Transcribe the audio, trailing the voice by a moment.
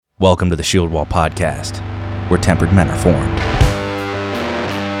Welcome to the Shield Wall Podcast, where tempered men are formed.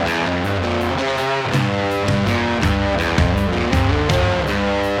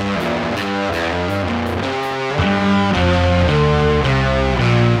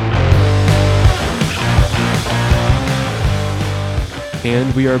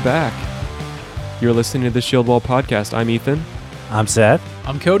 And we are back. You're listening to the Shield Wall Podcast. I'm Ethan. I'm Seth.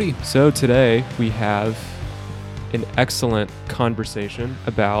 I'm Cody. So today we have an excellent conversation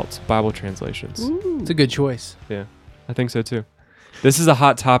about Bible translations. Ooh. It's a good choice. Yeah, I think so too. This is a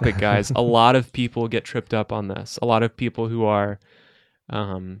hot topic, guys. A lot of people get tripped up on this. A lot of people who are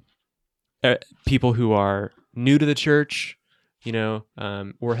new to the church,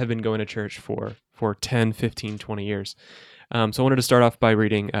 or have been going to church for 10, 15, 20 years. So I wanted to start off by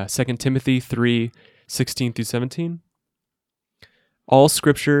reading 2 Timothy 3:16 through 17. All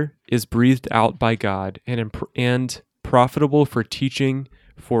scripture is breathed out by God and profitable for teaching,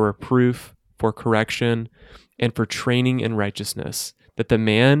 for reproof, for correction, and for training in righteousness, that the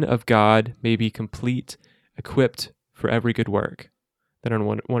man of God may be complete, equipped for every good work. Then I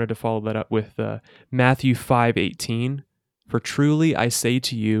wanted to follow that up with Matthew 5:18. For truly I say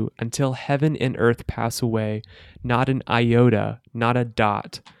to you, until heaven and earth pass away, not an iota, not a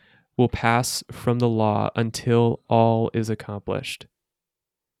dot, will pass from the law until all is accomplished.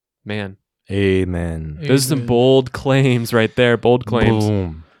 Man. Amen. Those are some bold claims right there. Bold claims.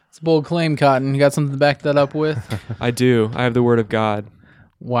 Boom. It's a bold claim, Cotton. You got something to back that up with? I do. I have the word of God.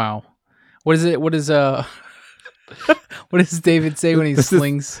 Wow. What is it? What does David say when he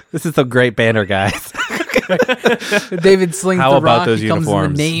slings? This is some great banner, guys. David slings How the about rock. those He comes in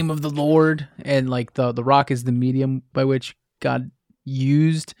uniforms? the name of the Lord, and like the rock is the medium by which God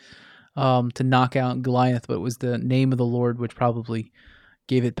used to knock out Goliath, but it was the name of the Lord which probably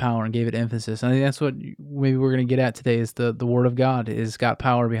gave it power and gave it emphasis. And I think that's what maybe we're going to get at today is the word of God is got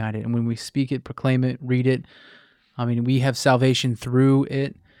power behind it. And when we speak it, proclaim it, read it, I mean, we have salvation through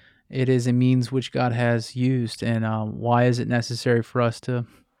it. It is a means which God has used. And why is it necessary for us to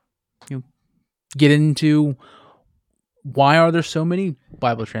get into why are there so many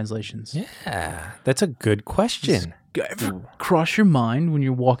Bible translations? Yeah, that's a good question. Ever cross your mind when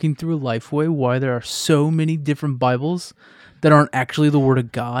you're walking through a Lifeway why there are so many different Bibles that aren't actually the Word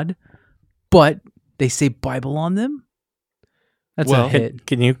of God, but they say Bible on them? That's a hit.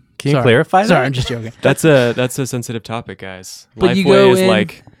 Can you clarify that? Sorry, I'm just joking. That's a sensitive topic, guys. But you Lifeway go is in-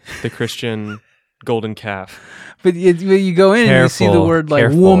 like the Christian golden calf. But you go in and you see the Careful, word like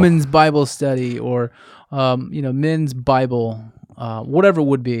careful. woman's Bible study or men's Bible, whatever it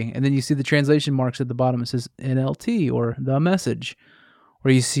would be, and then you see the translation marks at the bottom. It says NLT or the Message, or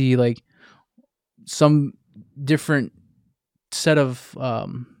you see like some different set of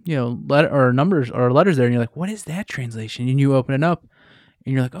letter or numbers or letters there, and you're like, what is that translation? And you open it up,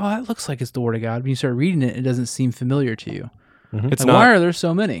 and you're like, oh, that looks like it's the Word of God. When you start reading it, it doesn't seem familiar to you. Mm-hmm. It's Like, not, why are there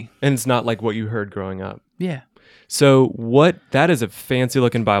so many? and it's not like what you heard growing up. Yeah. So that is a fancy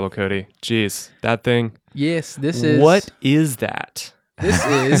looking Bible, Cody. Jeez, that thing. Yes, this is What is that? This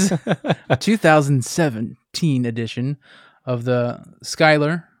is a 2017 edition of the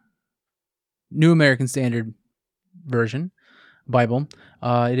Schuyler New American Standard Version Bible.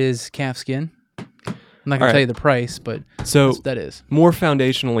 It is calfskin. I'm not going to tell you the price, but So that's what that is. more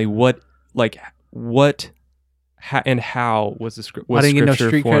foundationally, how was the script? I didn't get no scripture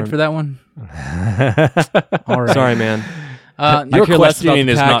street formed? cred for that one. All right. Sorry, man. Uh, I Your care less about questioning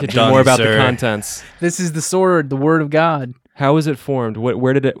the is not packaging, done, more about sir. the contents. this is the sword, the Word of God. How was it formed?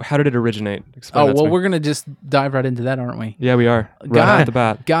 How did it originate? Explain Oh, that to well, me. we're going to just dive right into that, aren't we? Yeah, we are. Right God- off the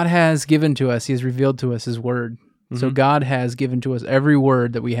bat. God has given to us, He has revealed to us His Word. So Mhm. God has given to us every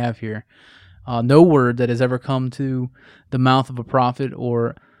word that we have here. No word that has ever come to the mouth of a prophet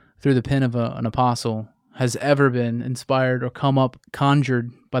or through the pen of an apostle has ever been inspired or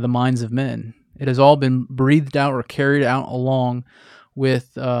conjured by the minds of men. It has all been breathed out or carried out along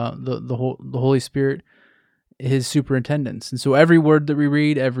with the Holy Spirit, His superintendence. And so every word that we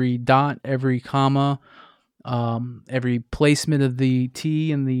read, every dot, every comma, every placement of the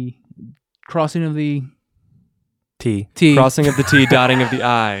T and the crossing of the T. Crossing of the T, dotting of the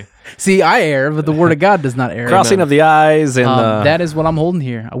I. See, I err, but the Word of God does not err. Crossing of the I's and That is what I'm holding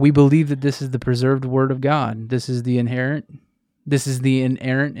here. We believe that this is the preserved Word of God. This is the inerrant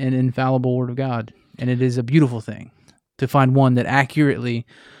and infallible Word of God. And it is a beautiful thing to find one that accurately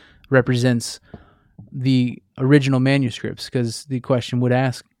represents the original manuscripts, because the question would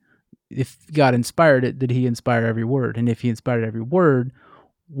ask, if God inspired it, did He inspire every word? And if He inspired every word,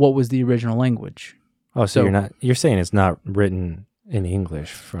 what was the original language? so so- you're saying it's not written in English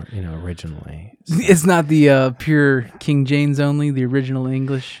from originally. It's not the pure King James only, the original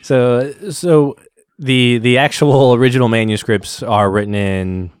English. So the actual original manuscripts are written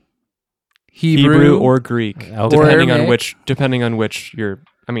in Hebrew or Greek, Okay. depending on which you're.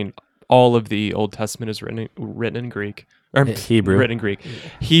 I mean, all of the Old Testament is written in Greek. Or Hebrew. Written in Greek.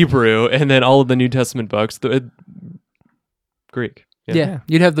 Hebrew, and then all of the New Testament books, Greek. Yeah.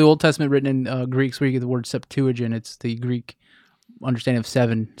 You'd have the Old Testament written in Greek, so where you get the word Septuagint. It's the Greek understanding of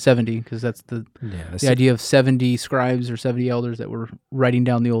 70, because that's the idea of 70 scribes or 70 elders that were writing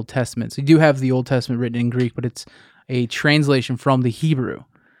down the Old Testament. So you do have the Old Testament written in Greek, but it's a translation from the Hebrew.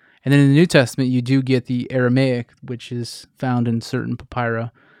 And then in the New Testament, you do get the Aramaic, which is found in certain papyri,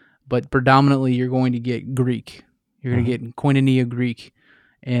 but predominantly you're going to get Greek. You're going to get Koinonia Greek.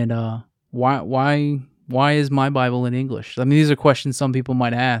 And why is my Bible in English? I mean, these are questions some people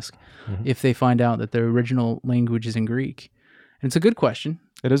might ask if they find out that their original language is in Greek. And it's a good question.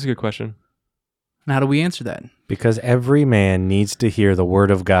 It is a good question. And how do we answer that? Because every man needs to hear the word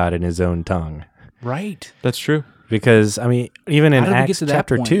of God in his own tongue. Right. That's true. Because, I mean, even in How did we get Acts to that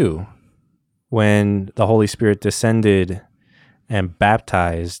chapter point? 2, when the Holy Spirit descended and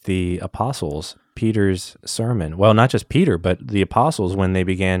baptized the apostles, Peter's sermon, well, not just Peter, but the apostles, when they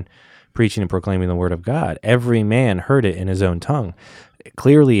began preaching and proclaiming the word of God, every man heard it in his own tongue.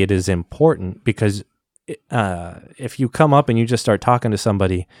 Clearly, it is important because if you come up and you just start talking to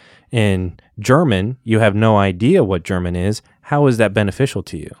somebody in German, you have no idea what German is. How is that beneficial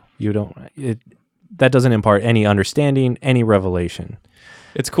to you? That doesn't impart any understanding, any revelation.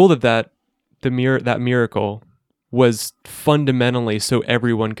 It's cool that miracle was fundamentally so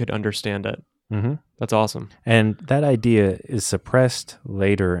everyone could understand it. Mm-hmm. That's awesome. And that idea is suppressed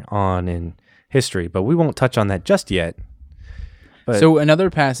later on in history, but we won't touch on that just yet. But So another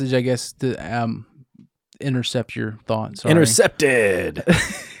passage, I guess, to intercept your thoughts. intercepted.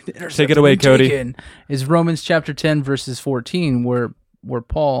 Take it away, Cody. Is Romans chapter 10, verses 14, where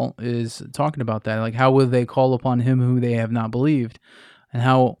Paul is talking about that. Like, how will they call upon him who they have not believed? And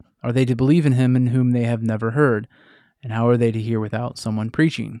how are they to believe in him in whom they have never heard? And how are they to hear without someone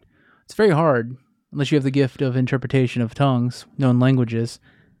preaching? It's very hard, unless you have the gift of interpretation of tongues, known languages.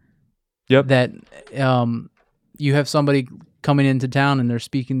 Yep. That you have somebody coming into town and they're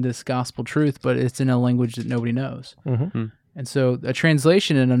speaking this gospel truth, but it's in a language that nobody knows. Mm-hmm. And so a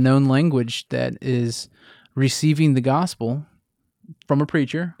translation in a known language that is receiving the gospel from a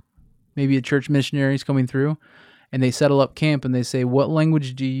preacher, maybe a church missionary is coming through, and they settle up camp and they say, "What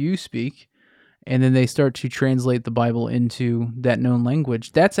language do you speak?" And then they start to translate the Bible into that known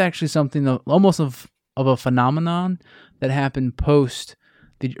language. That's actually something almost of a phenomenon that happened post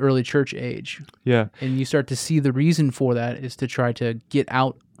the early church age. Yeah. And you start to see the reason for that is to try to get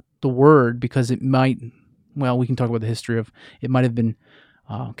out the word, because it might, well, we can talk about the history of, it might have been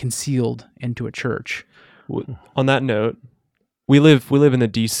concealed into a church. On that note, we live in the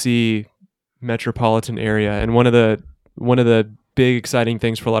DC metropolitan area, and one of the big exciting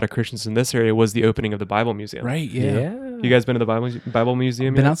things for a lot of Christians in this area was the opening of the Bible Museum. Right, yeah. You guys been to the Bible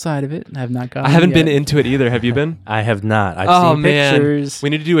Museum Been yet? outside of it. I have not gone. I haven't been yet. into it either. Have you been? I have not. I've Oh seen man, pictures. we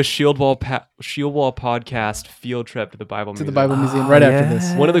need to do a Shield Wall podcast field trip to the Bible to Museum. the Bible Museum right after yeah.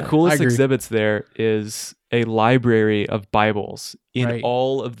 this. One of the I coolest agree. exhibits there is a library of Bibles in Right.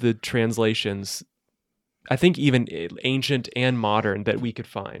 all of the translations, I think even ancient and modern, that we could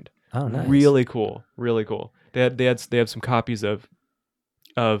find. Oh, nice. Really cool. Really cool. They have some copies of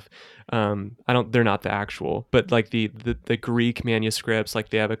they're not the actual, but like the Greek manuscripts. Like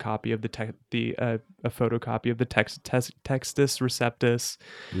they have a copy of a photocopy of the Textus Receptus,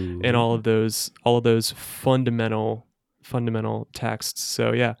 and all of those fundamental texts.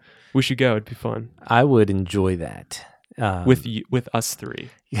 So yeah, we should go. It'd be fun I would enjoy that. with us three.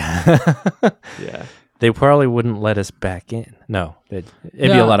 Yeah. Yeah. They probably wouldn't let us back in. No, it'd be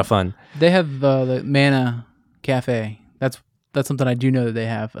a No. lot of fun. They have the Manna Cafe. That's something I do know that they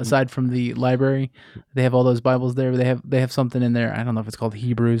have. Aside from the library, they have all those Bibles there. They have something in there. I don't know if it's called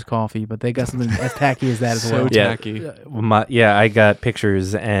Hebrews Coffee, but they got something as tacky as that as So well. tacky. I got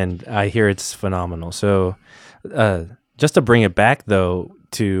pictures and I hear it's phenomenal. So, just to bring it back though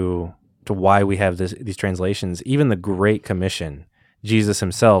to why we have these translations, even the Great Commission, Jesus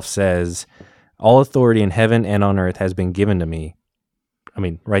himself says, "All authority in heaven and on earth has been given to me." I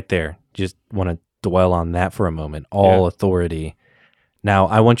mean, right there. Just want to dwell on that for a moment. All authority. Now,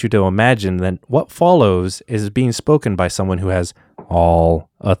 I want you to imagine that what follows is being spoken by someone who has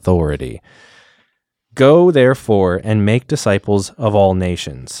all authority. Go, therefore, and make disciples of all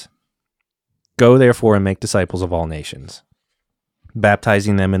nations. Go, therefore, and make disciples of all nations,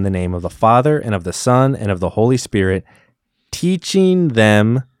 baptizing them in the name of the Father and of the Son and of the Holy Spirit, teaching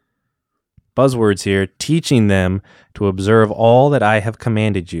them, buzzwords here, teaching them to observe all that I have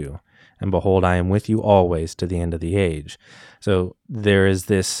commanded you. And behold, I am with you always to the end of the age. So there is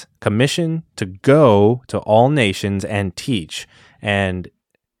this commission to go to all nations and teach. And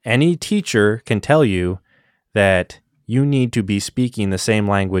any teacher can tell you that you need to be speaking the same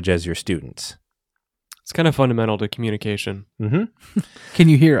language as your students. It's kind of fundamental to communication. Mm-hmm. Can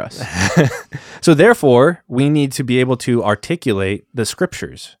you hear us? So therefore, we need to be able to articulate the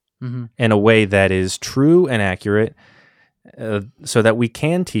scriptures in a way that is true and accurate, so that we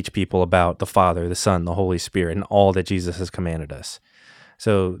can teach people about the Father, the Son, the Holy Spirit, and all that Jesus has commanded us.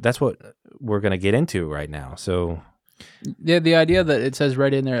 So that's what we're going to get into right now. So Yeah, the idea that it says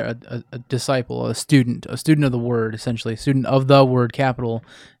right in there, a disciple, a student of the word, essentially, a student of the word, capital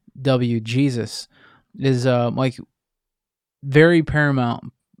W, Jesus, is like very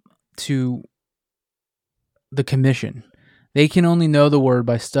paramount to the commission. They can only know the word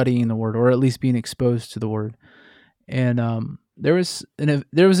by studying the word, or at least being exposed to the word. And there was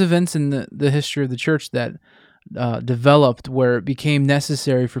events in the history of the church that developed where it became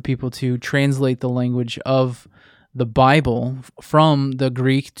necessary for people to translate the language of the Bible from the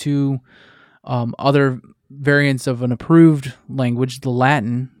Greek to other variants of an approved language, the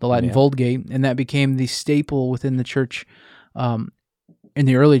Latin Vulgate, and that became the staple within the church, in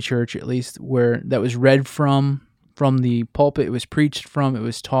the early church at least, where that was read from the pulpit, it was preached from, it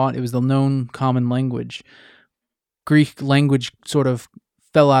was taught, it was the known common language. Greek language sort of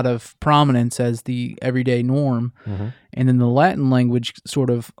fell out of prominence as the everyday norm, and then the Latin language sort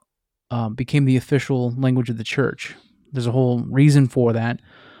of became the official language of the church. There's a whole reason for that,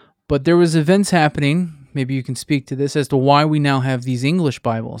 but there was events happening, maybe you can speak to this, as to why we now have these English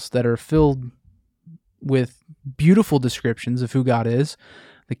Bibles that are filled with beautiful descriptions of who God is,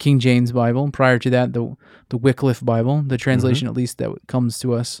 the King James Bible, and prior to that, the Wycliffe Bible, the translation at least that comes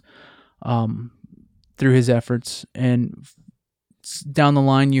to us through his efforts. And down the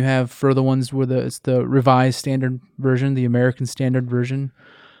line, you have further ones where it's the Revised Standard Version, the American Standard Version.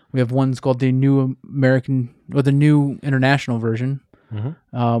 We have ones called the New American, or the New International Version.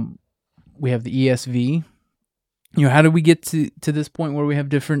 We have the ESV. You know, how did we get to this point where we have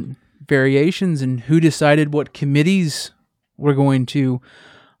different variations, and who decided what committees were going to,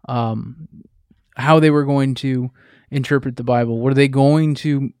 how they were going to interpret the Bible? Were they going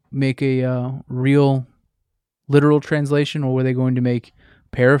to make a real literal translation, or were they going to make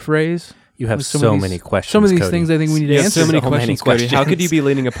paraphrase? you have so many questions. Some of these Cody. things I think we need to answer. So many questions, Cody. How could you be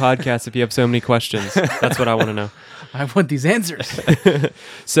leading a podcast if you have so many questions? That's what I want to know. I want these answers.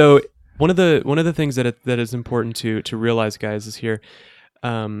 So one of the things that is important to realize, guys, is here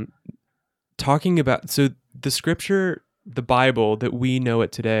talking about, so the scripture, the Bible that we know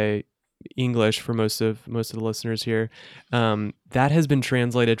it today, English for most of the listeners here, that has been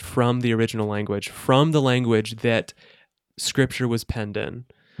translated from the original language, from the language that scripture was penned in.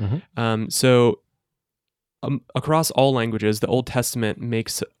 Mm-hmm. Across all languages, the Old Testament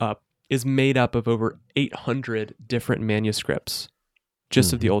is made up of over 800 different manuscripts,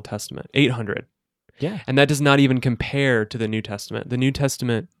 just of the Old Testament. 800. Yeah. And that does not even compare to the New Testament. The New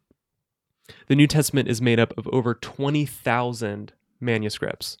Testament is made up of over 20,000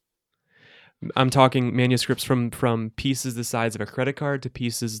 manuscripts. I'm talking manuscripts from pieces the size of a credit card to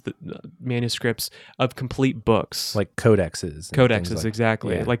manuscripts of complete books, like codexes. Codexes,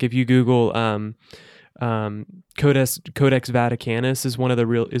 exactly. Yeah. Like if you Google Codex Vaticanus is one of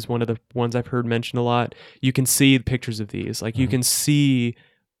the ones I've heard mentioned a lot. You can see pictures of these. Like you can see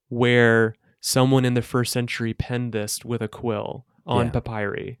where someone in the first century penned this with a quill on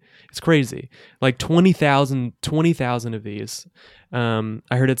papyri. It's crazy. Like 20,000 of these. I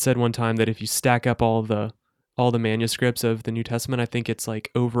heard it said one time that if you stack up all the manuscripts of the New Testament, I think it's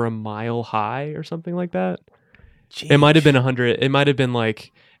like over a mile high or something like that. Jeez. It might have been 100. It might have been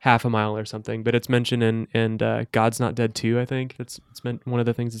like half a mile or something, but it's mentioned in God's Not Dead 2, I think. It's one of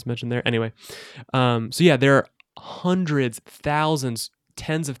the things that's mentioned there. Anyway, so yeah, there are hundreds, thousands,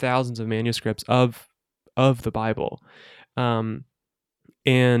 tens of thousands of manuscripts of the Bible.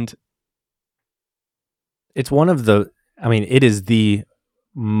 And it's one of the, it is the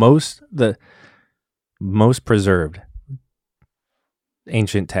most preserved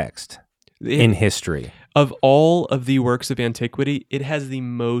ancient text in history. Of all of the works of antiquity, it has the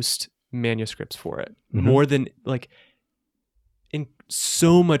most manuscripts for it. Mm-hmm. More than,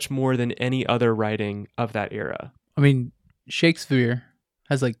 so much more than any other writing of that era. Shakespeare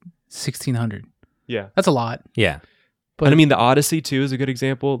has 1,600. Yeah. That's a lot. Yeah. But the Odyssey too is a good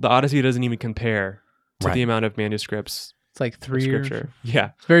example. The Odyssey doesn't even compare to the amount of manuscripts. It's 3 years. Yeah.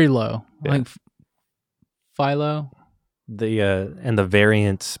 It's very low. Yeah. Philo. the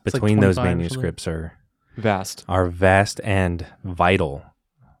variants like between those 25 or something. manuscripts Vast. are vast and vital.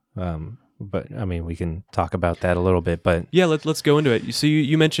 But I mean, we can talk about that a little bit. But Yeah, let's go into it. So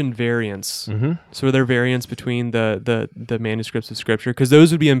you mentioned variants. Mhm. So are there variants between the manuscripts of Scripture? Because those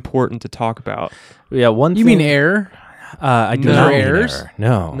would be important to talk about. yeah, one. You thing, mean error? I do No. not mean Errors? error.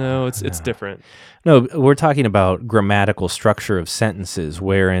 No, No, it's different. No, we're talking about grammatical structure of sentences,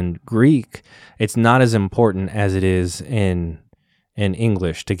 where in Greek, it's not as important as it is in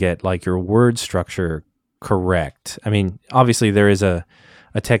English to get like your word structure correct. I mean, obviously there is a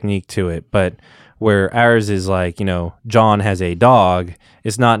technique to it, but where ours is like, John has a dog,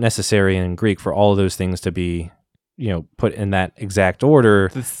 it's not necessary in Greek for all of those things to be, put in that exact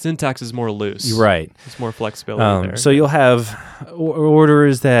order. The syntax is more loose. You're right. There's more flexibility there. So you'll have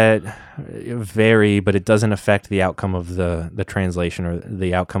orders that vary, but it doesn't affect the outcome of the translation or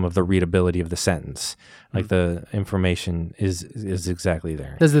the outcome of the readability of the sentence. Like the information is exactly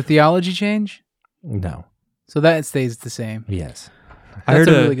there. Does the theology change? No. So that stays the same. Yes. I That's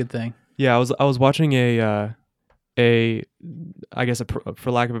heard a really good thing. Yeah, I was watching I guess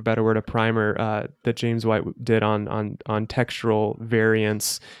for lack of a better word, a primer that James White did on textual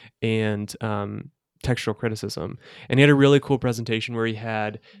variance and textual criticism, and he had a really cool presentation where he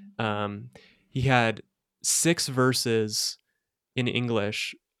had 6 verses in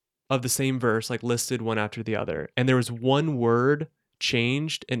English of the same verse, like listed one after the other, and there was one word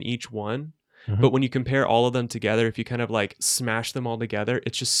changed in each one. But when you compare all of them together, if you kind of like smash them all together,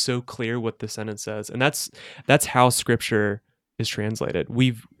 it's just so clear what the sentence says. And that's how Scripture is translated.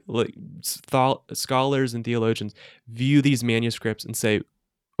 We've scholars and theologians view these manuscripts and say,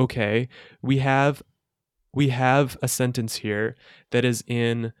 okay, we have a sentence here that is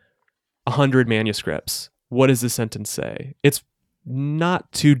in 100 manuscripts. What does the sentence say? It's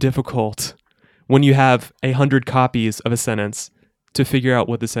not too difficult when you have 100 copies of a sentence to figure out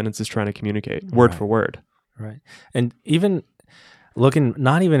what the sentence is trying to communicate, word for word. Right. And even looking,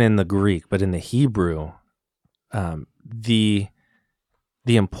 not even in the Greek, but in the Hebrew, the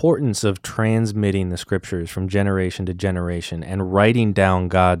importance of transmitting the Scriptures from generation to generation and writing down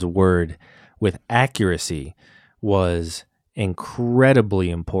God's word with accuracy was incredibly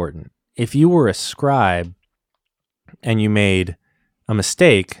important. If you were a scribe and you made a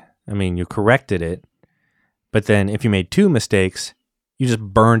mistake, I mean, you corrected it, but then if you made 2 mistakes, you just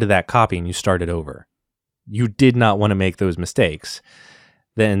burned that copy and you started over. You did not want to make those mistakes.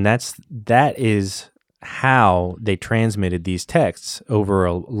 Then that is how they transmitted these texts over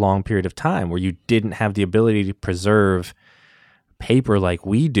a long period of time, where you didn't have the ability to preserve paper like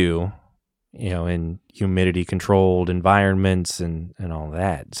we do, in humidity controlled environments and all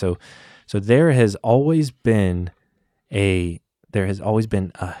that. So there has always been a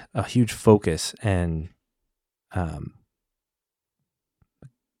huge focus and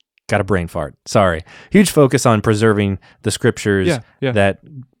got a brain fart. Sorry. Huge focus on preserving the Scriptures that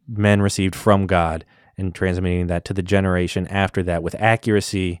men received from God and transmitting that to the generation after that with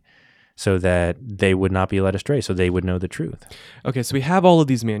accuracy so that they would not be led astray, so they would know the truth. Okay, so we have all of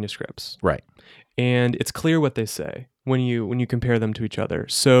these manuscripts. Right. And it's clear what they say when you compare them to each other.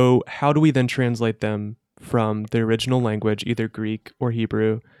 So how do we then translate them from the original language, either Greek or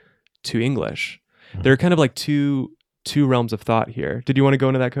Hebrew, to English? Mm-hmm. There are kind of like two realms of thought here. Did you want to go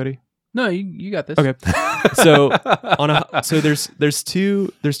into that, Cody? No, you got this. Okay. So there's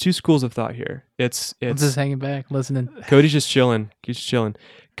two schools of thought here. It's just hanging back, listening. Cody's just chilling. He's just chilling.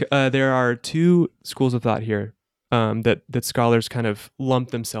 There are 2 schools of thought here that scholars kind of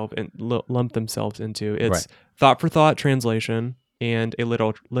lump themselves into. It's thought for thought translation and a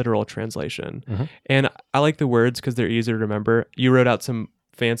literal translation. Mm-hmm. And I like the words because they're easier to remember. You wrote out some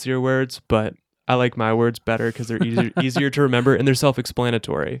fancier words, but I like my words better because they're easier to remember and they're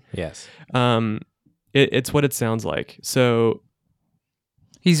self-explanatory. Yes. It's what it sounds like. So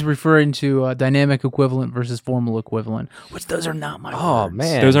he's referring to dynamic equivalent versus formal equivalent, which those are not my words. Oh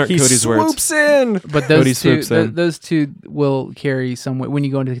man, those aren't he Cody's words. Swoops in, but those two will carry some weight when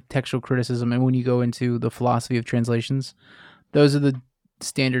you go into textual criticism and when you go into the philosophy of translations. Those are the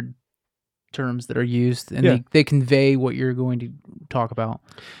standard terms that are used, and they convey what you're going to talk about.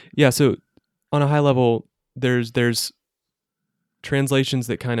 Yeah. So on a high level, there's translations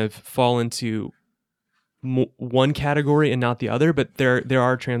that kind of fall into one category and not the other, but there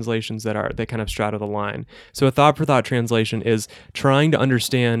are translations that kind of straddle the line. So a thought for thought translation is trying to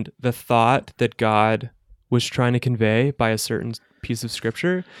understand the thought that God was trying to convey by a certain piece of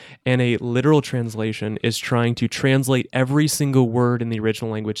scripture, and a literal translation is trying to translate every single word in the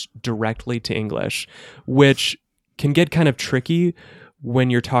original language directly to English, which can get kind of tricky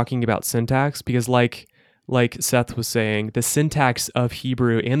when you're talking about syntax, because like like Seth was saying, the syntax of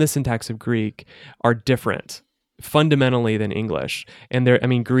Hebrew and the syntax of Greek are different fundamentally than English.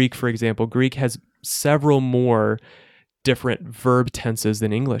 And Greek, for example, Greek has several more different verb tenses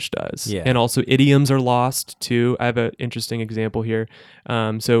than English does. Yeah. And also idioms are lost too. I have an interesting example here.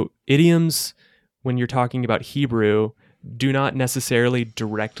 So idioms, when you're talking about Hebrew, do not necessarily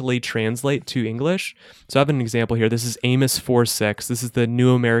directly translate to English. So I have an example here. This is Amos 4:6. This is the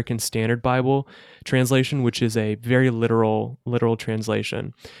New American Standard Bible translation, which is a very literal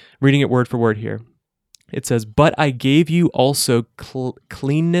translation. Reading it word for word here. It says, "But I gave you also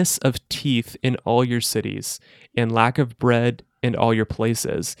cleanness of teeth in all your cities, and lack of bread in all your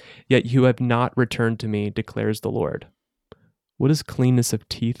places. Yet you have not returned to me, declares the Lord." What does cleanness of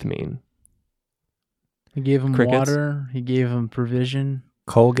teeth mean? He gave him Crickets? water. He gave him provision.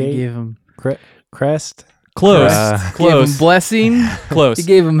 Colgate, He gave him Crest. Close. gave him Close. blessing. Close. He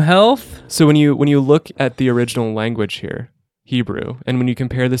gave him health. So when you look at the original language here, Hebrew, and when you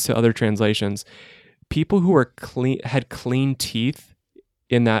compare this to other translations, people who had clean teeth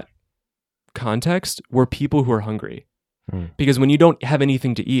in that context were people who are hungry. Because when you don't have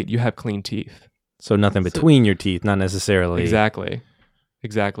anything to eat, you have clean teeth. So nothing between your teeth, not necessarily. Exactly.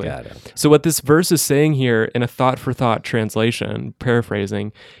 Got it. So what this verse is saying here in a thought for thought translation,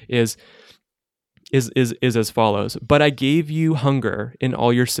 paraphrasing, is as follows: "But I gave you hunger in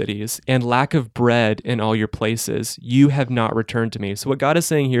all your cities and lack of bread in all your places. You have not returned to me." So what God is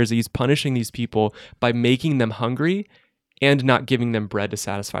saying here is he's punishing these people by making them hungry and not giving them bread to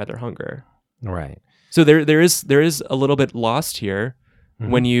satisfy their hunger. Right. So there is a little bit lost here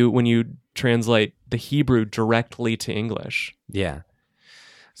when you translate the Hebrew directly to English. Yeah.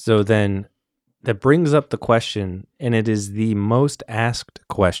 So then that brings up the question, and it is the most asked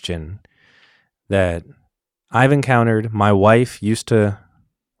question that I've encountered. My wife used to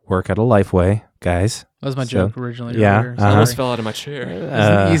work at a Lifeway, guys. That was my So, joke originally. yeah, earlier. I Sorry. almost fell out of my chair. It was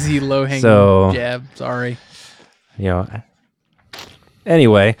an easy, low-hanging so- jab. Sorry. You know.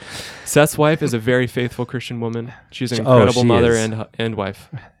 Anyway, Seth's wife is a very faithful Christian woman. She's an Oh, incredible she mother is. and wife.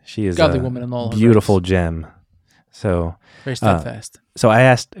 she is Godly a woman in all her beautiful ways. gem. So Very steadfast. So I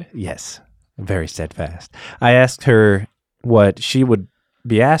asked, yes, very steadfast. I asked her what she would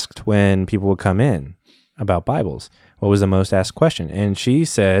be asked when people would come in about Bibles. What was the most asked question? And she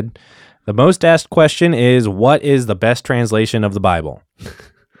said, the most asked question is, what is the best translation of the Bible?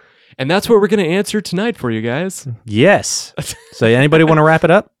 And that's what we're going to answer tonight for you guys. Yes. So anybody want to wrap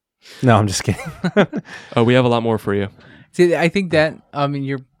it up? No, I'm just kidding. Oh, we have a lot more for you. See, I think that,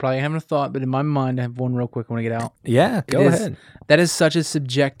 you're probably having a thought, but in my mind, I have one real quick I want to get out. Yeah, go It is- ahead. That is such a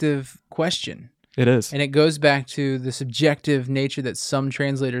subjective question. It is. And it goes back to the subjective nature that some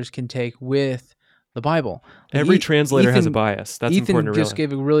translators can take with the Bible. Every translator has a Ethan- bias. That's Ethan important to just realize.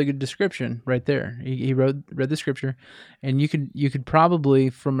 gave a really good description right there. He read the scripture, and you could probably,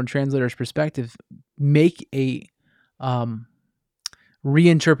 from a translator's perspective, make a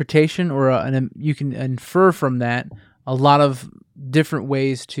reinterpretation, or you can infer from that a lot of different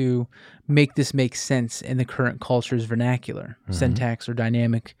ways to make this make sense in the current culture's vernacular, syntax, or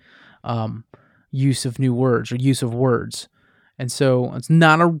dynamic use of new words or use of words. And so it's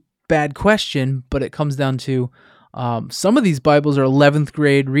not a bad question, but it comes down to some of these Bibles are 11th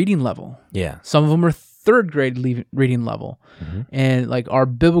grade reading level. Yeah. Some of them are 3rd grade reading level. And like our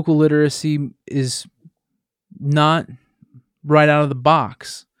biblical literacy is not right out of the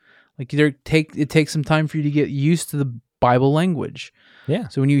box. Like it takes some time for you to get used to the Bible language. Yeah.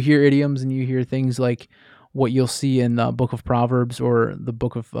 So when you hear idioms and you hear things like what you'll see in the book of Proverbs or the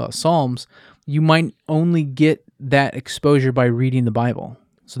book of Psalms, you might only get that exposure by reading the Bible.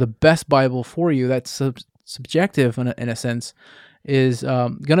 So the best Bible for you, that's subjective in a sense, is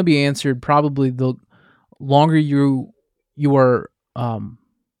going to be answered probably the longer you are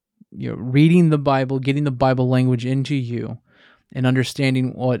reading the Bible, getting the Bible language into you, and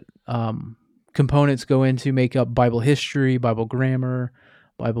understanding what components go into make up Bible history, Bible grammar,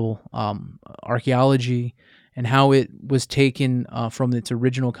 Bible archaeology, and how it was taken from its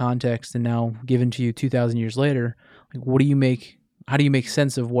original context and now given to you 2,000 years later. Like, how do you make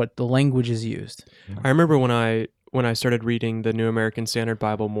sense of what the language is used? I remember when I started reading the New American Standard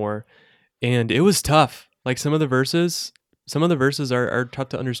Bible more, and it was tough. Like some of the verses are tough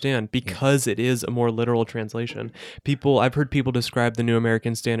to understand because it is a more literal translation. I've heard people describe the New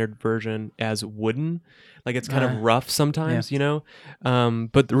American Standard Version as wooden, like it's kind of rough sometimes,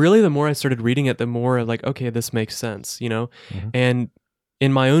 but really the more I started reading it, the more like, okay, this makes sense, And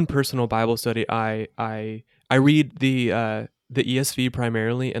in my own personal Bible study, I read the the ESV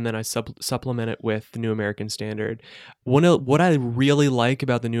primarily, and then I supplement it with the New American Standard. What I really like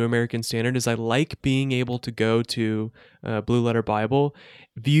about the New American Standard is I like being able to go to Blue Letter Bible,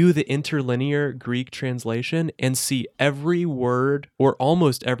 view the interlinear Greek translation, and see every word, or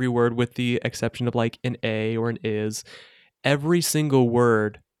almost every word with the exception of like an a or an is, every single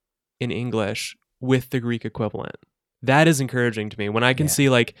word in English with the Greek equivalent. That is encouraging to me. When I can see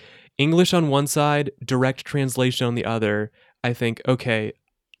like English on one side, direct translation on the other, I think, okay,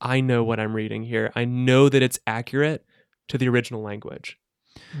 I know what I'm reading here. I know that it's accurate to the original language.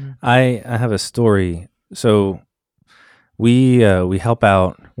 I have a story. So we help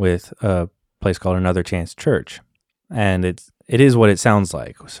out with a place called Another Chance Church, and it is what it sounds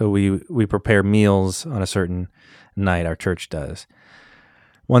like. So we prepare meals on a certain night. Our church does.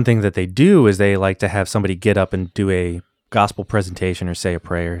 One thing that they do is they like to have somebody get up and do a gospel presentation or say a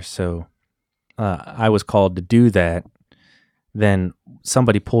prayer. So I was called to do that. Then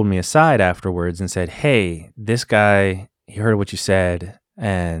somebody pulled me aside afterwards and said, "Hey, this guy, he heard what you said,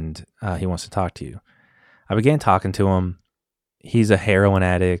 and he wants to talk to you." I began talking to him. He's a heroin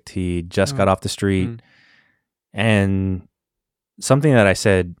addict. He just got off the street. And something that I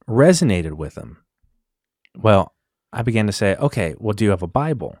said resonated with him. Well, I began to say, "Okay, well, do you have a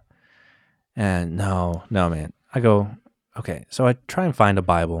Bible?" And no, man. I go, okay. So I try and find a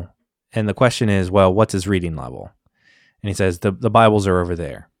Bible. And the question is, well, what's his reading level? And he says, the Bibles are over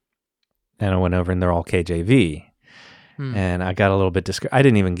there. And I went over and they're all KJV. And I got a little bit discouraged. I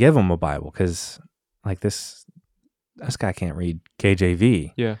didn't even give him a Bible because like this guy can't read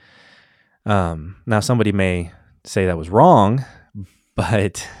KJV. Yeah. Now somebody may say that was wrong,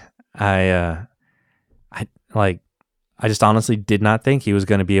 but I just honestly did not think he was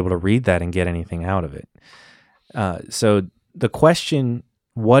going to be able to read that and get anything out of it. So the question,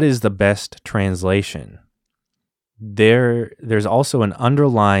 what is the best translation? There's also an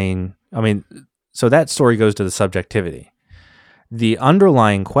underlying, so that story goes to the subjectivity. The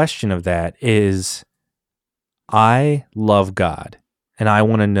underlying question of that is, I love God and I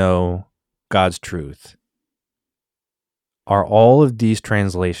want to know God's truth. Are all of these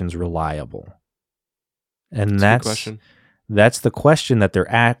translations reliable? And that's the question that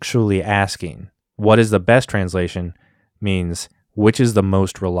they're actually asking. What is the best translation means which is the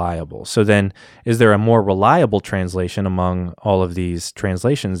most reliable. So then, is there a more reliable translation among all of these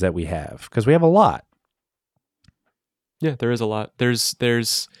translations that we have? Because we have a lot. Yeah, there is a lot. There's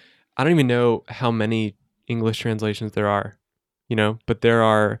I don't even know how many English translations there are, but there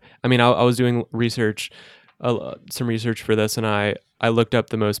are. I was doing research, some research for this, and I looked up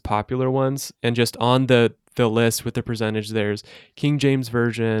the most popular ones, and just on the list with the percentage, there's King James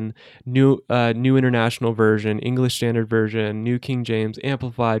Version, New International Version, English Standard Version, New King James,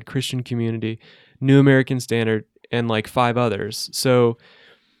 Amplified, Christian Community, New American Standard, and like 5 others. So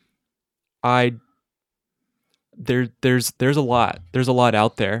there's a lot. There's a lot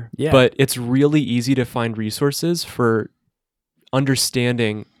out there. Yeah. But it's really easy to find resources for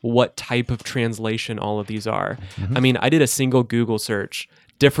understanding what type of translation all of these are. Mm-hmm. I did a single Google search,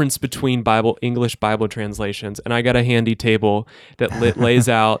 difference between English Bible translations, and I got a handy table that lays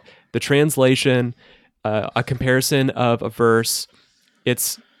out the translation, a comparison of a verse.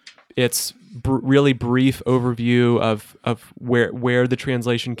 It's really brief overview of where the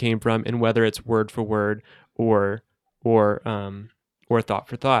translation came from and whether it's word for word or thought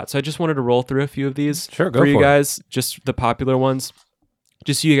for thought. So I just wanted to roll through a few of these for you guys, just the popular ones,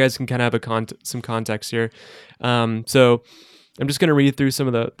 just so you guys can kind of have some context here. So I'm just going to read through some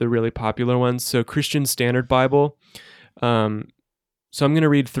of the really popular ones. So Christian Standard Bible. So I'm going to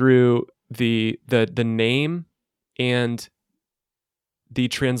read through the name and the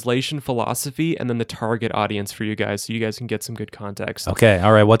translation philosophy and then the target audience for you guys, so you guys can get some good context. Okay.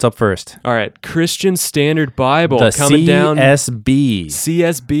 All right. What's up first? All right. Christian Standard Bible. The coming down.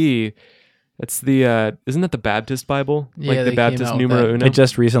 CSB. That's the, isn't that the Baptist Bible? Yeah, like the Baptist numero uno? It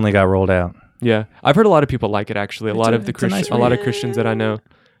just recently got rolled out. Yeah. I've heard a lot of people like it, actually. A lot of Christians that I know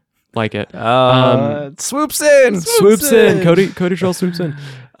like it. Swoops in. Cody Troll swoops in.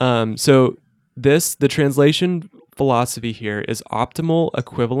 So the translation philosophy here is optimal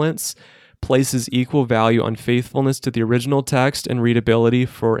equivalence places equal value on faithfulness to the original text and readability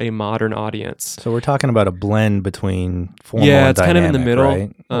for a modern audience. So we're talking about a blend between formal yeah, and it's kind of in the middle.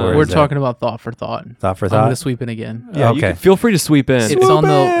 Right? We're talking about thought for thought. Thought for I'm thought. going to sweep in again. Yeah, okay. Feel free to sweep in.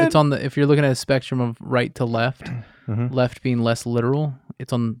 It's on the if you're looking at a spectrum of right to left, left being less literal,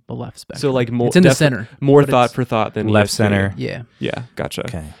 it's on the left spectrum. So like more, it's in the center. More thought for thought than left ESV. center. Yeah. Yeah, gotcha.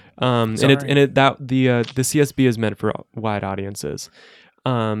 Okay. The CSB is meant for wide audiences.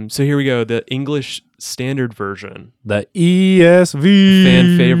 So here we go. The English Standard Version, The ESV.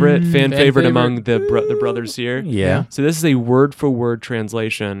 fan favorite favorite. among the brothers here. Yeah. So this is a word for word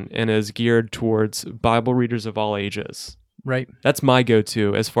translation and is geared towards Bible readers of all ages. Right. That's my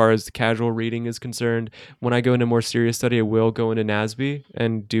go-to as far as casual reading is concerned. When I go into more serious study, I will go into NASB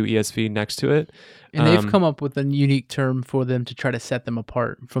and do ESV next to it. And they've come up with a unique term for them to try to set them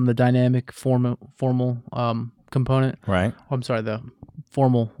apart from the dynamic formal component. Right. I'm sorry, the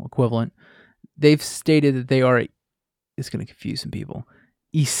formal equivalent. They've stated that they are, it's going to confuse some people,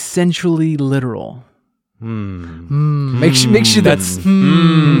 essentially literal. Make sure that's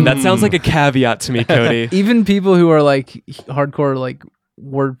that sounds like a caveat to me, Cody. even people who are like hardcore, like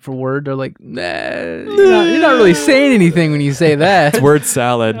word for word, are like, nah, you're not really saying anything when you say that. It's word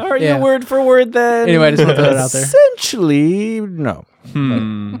salad. Are Yeah. you word for word then? Anyway, I just want to throw that out there. Essentially, no.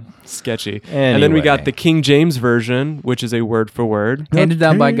 Sketchy. And then we got Anyway. the King James Version, which is a word for word. Handed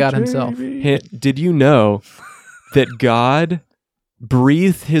down by God himself. Did you know that God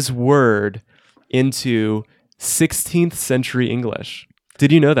breathed his word into 16th century English?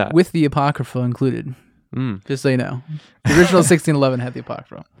 Did you know that? With the Apocrypha included. Mm. Just so you know. The original 1611 had the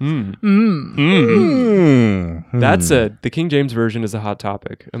Apocrypha. The King James Version is a hot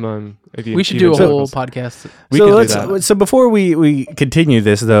topic among. We should do a whole podcast. We so can do let's. that. So before we continue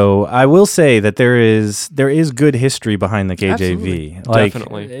this, though, I will say that there is good history behind the KJV. Absolutely. Like,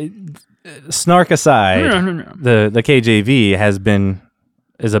 Definitely. Snark aside, the KJV has been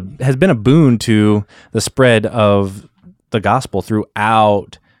a boon to the spread of the gospel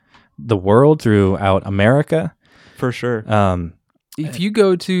throughout the world, throughout America. For sure. If you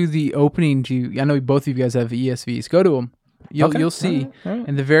go to the opening I know both of you guys have ESVs. Go to them. You'll see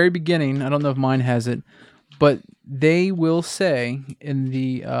in the very beginning. I don't know if mine has it, but they will say in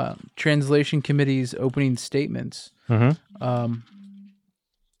the translation committee's opening statements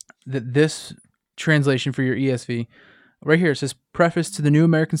that this translation for your ESV right here, it says preface to the New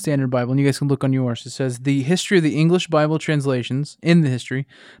American Standard Bible, and you guys can look on yours. It says the history of the English Bible translations. In the history,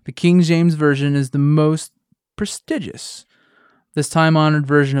 the King James Version is the most prestigious. This time-honored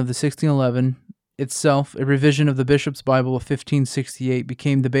version of the 1611, itself a revision of the Bishop's Bible of 1568,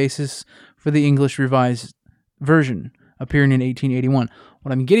 became the basis for the English Revised Version, appearing in 1881.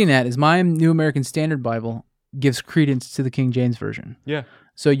 What I'm getting at is my New American Standard Bible gives credence to the King James Version. Yeah.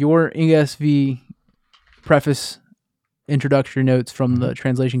 So your ESV preface introductory notes from the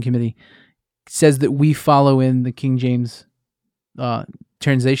translation committee says that we follow in the King James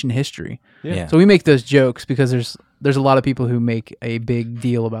translation history. Yeah. So we make those jokes because there's a lot of people who make a big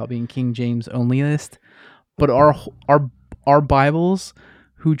deal about being King James onlyist, but our Bibles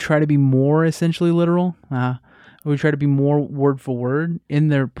who try to be more essentially literal, who try to be more word for word in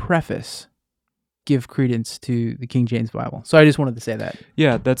their preface, give credence to the King James Bible. So I just wanted to say that.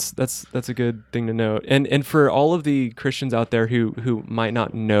 Yeah, that's a good thing to note. And for all of the Christians out there who might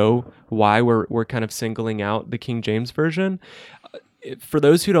not know why we're kind of singling out the King James Version, for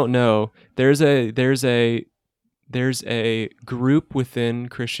those who don't know, there's a group within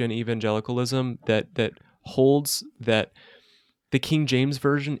Christian evangelicalism that holds that the King James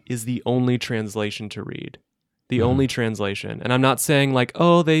Version is the only translation to read. The only translation. And I'm not saying like,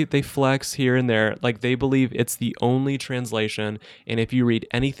 oh, they flex here and there. Like, they believe it's the only translation, and if you read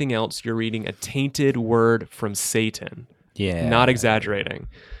anything else, you're reading a tainted word from Satan. Yeah. Not exaggerating.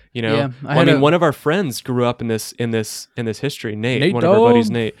 You know? Yeah, One of our friends grew up in this history, Nate one dog. of our buddies,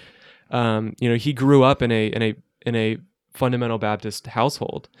 Nate. He grew up in a fundamental Baptist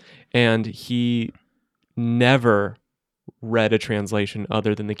household, and he never read a translation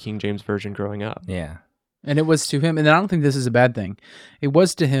other than the King James Version growing up. Yeah. And it was to him, and I don't think this is a bad thing. It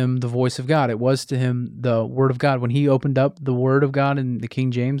was to him the voice of God. It was to him the Word of God. When he opened up the Word of God in the King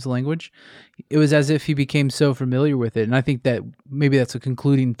James language, it was as if he became so familiar with it. And I think that maybe that's a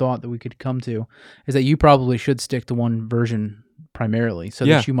concluding thought that we could come to, is that you probably should stick to one version primarily, so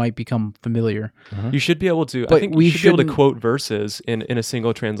that you might become familiar. You should be able to. But I think we you should be able to shouldn't- quote verses in a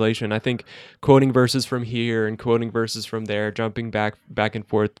single translation. I think quoting verses from here and quoting verses from there, jumping back and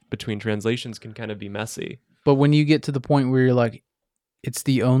forth between translations can kind of be messy. But when you get to the point where you're like, it's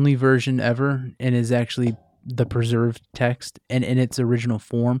the only version ever and is actually the preserved text and in its original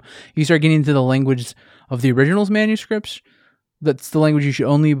form, you start getting into the language of the original's manuscripts. That's the language you should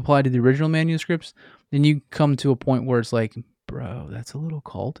only apply to the original manuscripts. Then you come to a point where it's like, bro, that's a little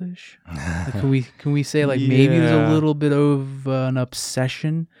cultish. Like, can we say like maybe there's a Yeah. little bit of an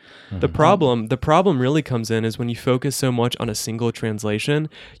obsession? The problem really comes in is when you focus so much on a single translation,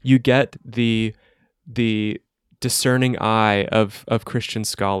 you get the discerning eye of Christian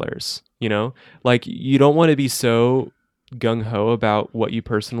scholars. You know, like, you don't want to be so gung-ho about what you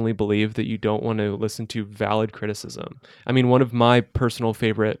personally believe that you don't want to listen to valid criticism. I mean, one of my personal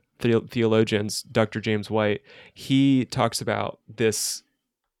favorite theologians, Dr. James White, he talks about this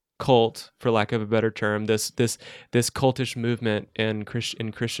cult, for lack of a better term, this cultish movement in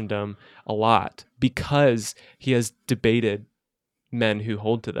Christendom a lot, because he has debated men who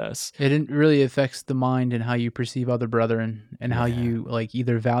hold to this. It really affects the mind and how you perceive other brethren, and how you like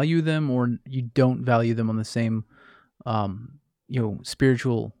either value them or you don't value them on the same,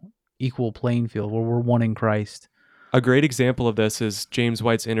 spiritual equal playing field where we're one in Christ. A great example of this is James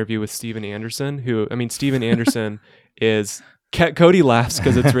White's interview with Steven Anderson, Steven Anderson is... Cody laughs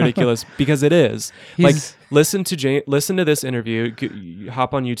because it's ridiculous, because it is. Like, listen to this interview.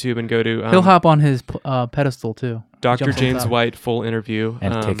 Hop on YouTube and go to... he'll hop on his pedestal too. Dr. James White full interview.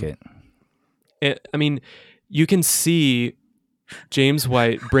 And kick it. You can see James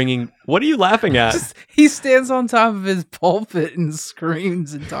White bringing... What are you laughing at? He stands on top of his pulpit and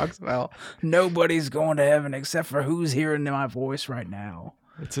screams and talks about nobody's going to heaven except for who's hearing my voice right now.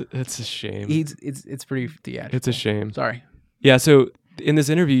 It's a shame. It's pretty theatrical. It's a shame. Sorry. Yeah, so in this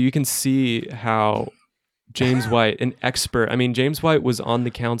interview, you can see how James White, an expert... James White was on the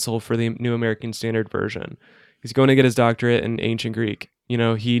council for the New American Standard Version. He's going to get his doctorate in ancient Greek.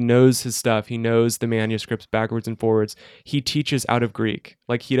 He knows his stuff. He knows the manuscripts backwards and forwards. He teaches out of Greek.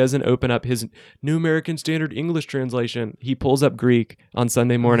 Like, he doesn't open up his New American Standard English translation. He pulls up Greek on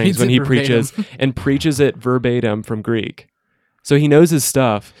Sunday mornings when he preaches and preaches it verbatim from Greek. So he knows his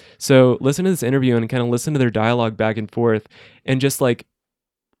stuff. So listen to this interview and kind of listen to their dialogue back and forth, and just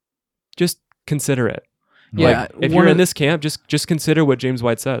consider it. Yeah. Like, if you're in this camp, just consider what James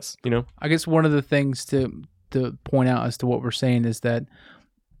White says, I guess one of the things to point out as to what we're saying is that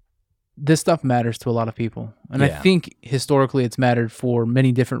this stuff matters to a lot of people. And I think historically it's mattered for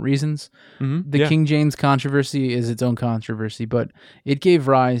many different reasons. Mm-hmm. The King James controversy is its own controversy, but it gave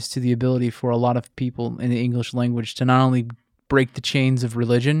rise to the ability for a lot of people in the English language to not only break the chains of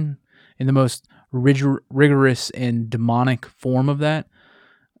religion in the most rigorous and demonic form of that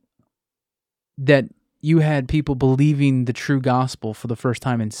you had people believing the true gospel for the first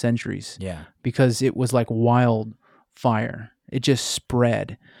time in centuries. Yeah. Because it was like wildfire. It just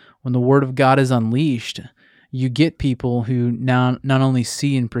spread. When the word of God is unleashed, you get people who now not only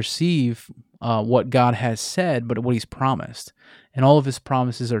see and perceive what God has said, but what he's promised. And all of his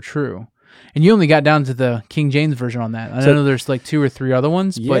promises are true. And you only got down to the King James version on that. I know there's like 2 or 3 other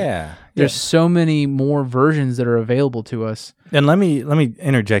ones, but there's so many more versions that are available to us. And let me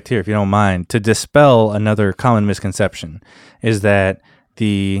interject here, if you don't mind, to dispel another common misconception, is that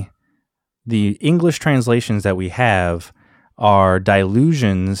the English translations that we have are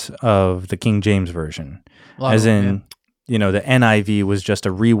dilutions of the King James version, as in... the NIV was just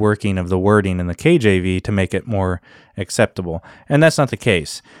a reworking of the wording in the KJV to make it more acceptable. And that's not the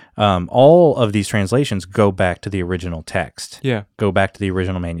case. All of these translations go back to the original text. Yeah. Go back to the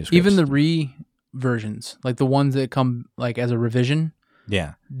original manuscripts. Even the re-versions, like the ones that come like as a revision,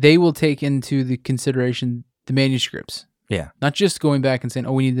 they will take into the consideration the manuscripts. Yeah. Not just going back and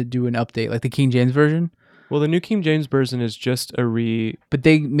saying, we need to do an update, like the King James version. Well, the New King James version is just a But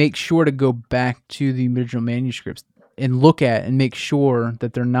they make sure to go back to the original manuscripts and look at and make sure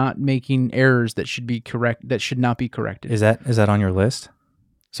that they're not making errors that should not be corrected. Is that on your list?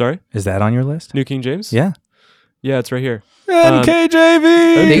 Sorry? Is that on your list? New King James? Yeah. Yeah, it's right here.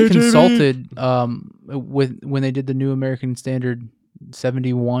 NKJV! They consulted when they did the New American Standard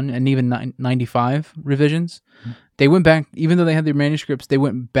 71 and even 95 revisions. They went back, even though they had their manuscripts, they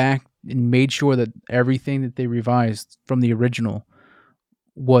went back and made sure that everything that they revised from the original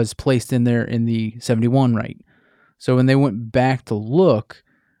was placed in there in the 71 right. So when they went back to look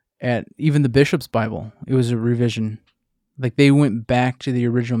at even the Bishop's Bible, it was a revision. Like, they went back to the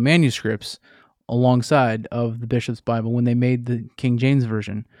original manuscripts alongside of the Bishop's Bible when they made the King James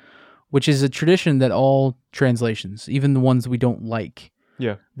version, which is a tradition that all translations, even the ones we don't like,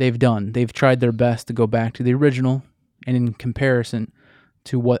 they've done. They've tried their best to go back to the original and in comparison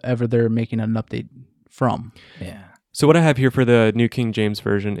to whatever they're making an update from. Yeah. So what I have here for the New King James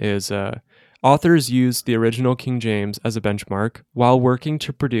version is... authors used the original King James as a benchmark while working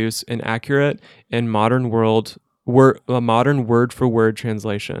to produce an accurate and modern word-for-word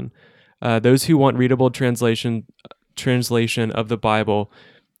translation. Those who want readable translation of the Bible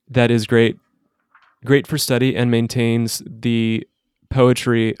that is great for study and maintains the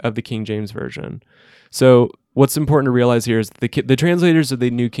poetry of the King James version. So what's important to realize here is the translators of the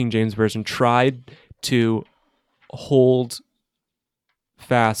New King James version tried to hold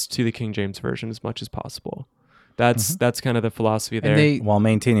fast to the King James version as much as possible. That's kind of the philosophy there. And while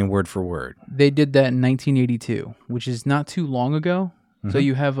maintaining word for word. they did that in 1982, which is not too long ago. So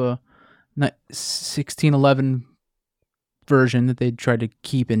you have a 1611 version that they tried to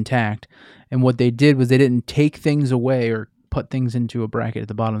keep intact. And what they did was they didn't take things away or put things into a bracket at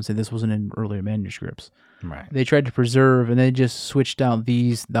the bottom and say this wasn't in earlier manuscripts. Right. They tried to preserve, and they just switched out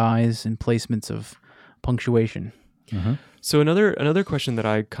these, thys, and placements of punctuation. So another question that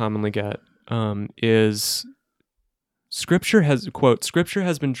I commonly get is, Scripture has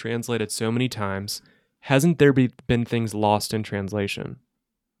been translated so many times. Hasn't there been things lost in translation?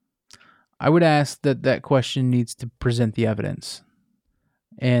 I would ask that question needs to present the evidence.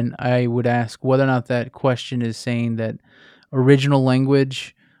 And I would ask whether or not that question is saying that original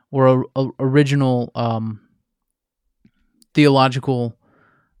language or original theological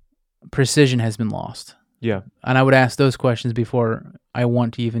precision has been lost. Yeah. And I would ask those questions before I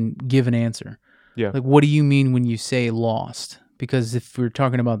want to even give an answer. Yeah. Like, what do you mean when you say lost? Because if we're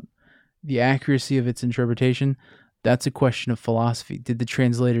talking about the accuracy of its interpretation, that's a question of philosophy. Did the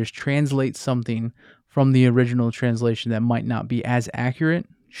translators translate something from the original translation that might not be as accurate?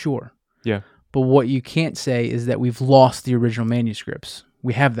 Sure. Yeah. But what you can't say is that we've lost the original manuscripts.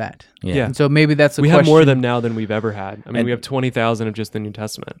 We have that. Yeah. And so maybe that's a We question. have more of them now than we've ever had. I mean, And- we have 20,000 of just the New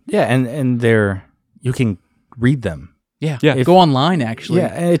Testament. Yeah, and they're you can read them. Yeah. Yeah. Go online, actually.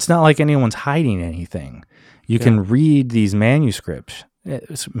 Yeah, and it's not like anyone's hiding anything. You can read these manuscripts.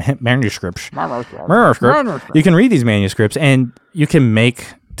 Manuscripts. You can read these manuscripts and you can make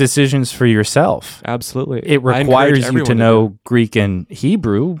decisions for yourself. Absolutely. It I encourage requires you everyone to do know Greek and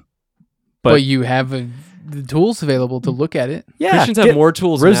Hebrew. But you have the tools available to look at it. Yeah, Christians have get more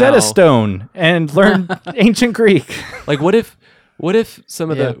tools Rosetta now. Stone and learn ancient Greek. Like, what if some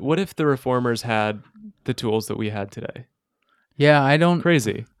of Yeah. what if the reformers had the tools that we had today? Yeah, I don't.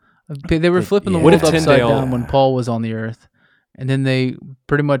 Crazy. They were flipping the Yeah. world What if upside Tyndale- down when Paul was on the earth. And then they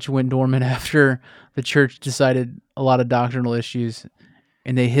pretty much went dormant after the church decided a lot of doctrinal issues,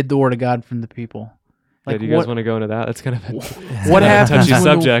 and they hid the word of God from the people. Yeah, do you guys want to go into that? That's kind of what a happens touchy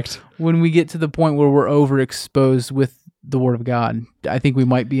subject. when we get to the point where we're overexposed with the word of God? I think we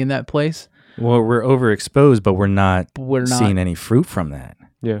might be in that place. Well, we're overexposed, but we're not We're not seeing any fruit from that.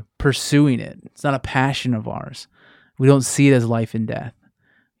 Yeah. pursuing it. It's not a passion of ours. We don't see it as life and death.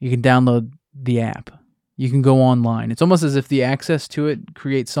 You can download the app. You can go online. It's almost as if the access to it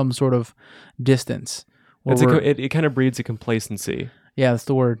creates some sort of distance. where we're- It kind of breeds a complacency. yeah, that's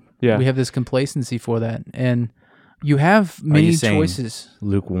the word. Yeah. We have this complacency for that. And you have many saying choices.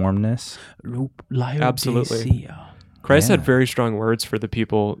 Lukewarmness. Absolutely. Christ Yeah. had very strong words for the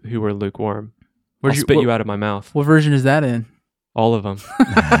people who were lukewarm. Where'd I'll you- spit what- you out of my mouth. What version is that in? All of them.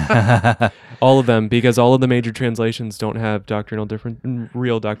 All of them, because all of the major translations don't have doctrinal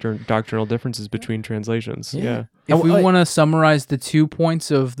differences between translations. Yeah. If we I- want to summarize the 2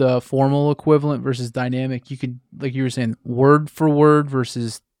 points of the formal equivalent versus dynamic, you could, like you were saying, word for word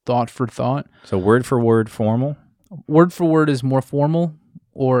versus thought for thought. So word for word formal. Word for word is more formal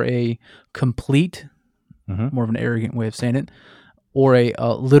or a complete, Mhm. more of an arrogant way of saying it, or a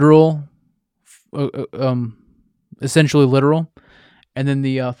literal, essentially literal. And then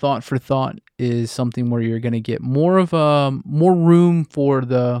the thought for thought is something where you're going to get more of more room for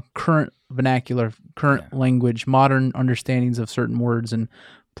the current vernacular, current language, modern understandings of certain words and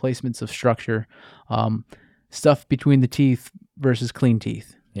placements of structure, stuff between the teeth versus clean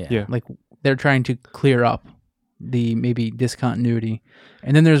teeth. Yeah. Like they're trying to clear up the maybe discontinuity.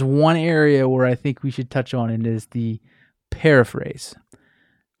 And then there's one area where I think we should touch on, and is the paraphrase,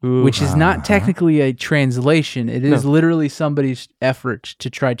 Ooh. which is not technically a translation. It is No. literally somebody's effort to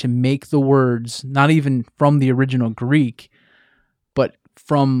try to make the words, not even from the original Greek, but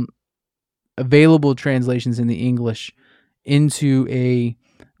from available translations in the English, into a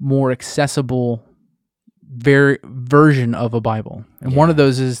more accessible version of a Bible. And one of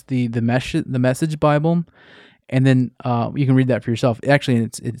those is the Message Bible. And then you can read that for yourself. Actually, in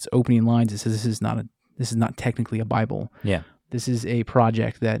its opening lines, it says this is not technically a Bible. Yeah. This is a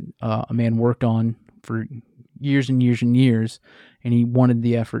project that a man worked on for years and years and years, and he wanted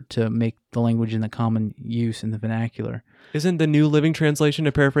the effort to make the language in the common use in the vernacular. Isn't the New Living Translation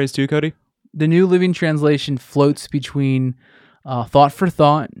a paraphrase too, Cody? The New Living Translation floats between thought for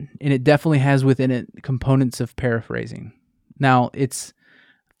thought, and it definitely has within it components of paraphrasing. Now, its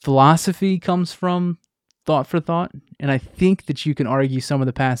philosophy comes from thought for thought, and I think that you can argue some of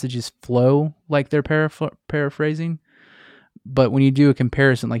the passages flow like they're paraphrasing. But when you do a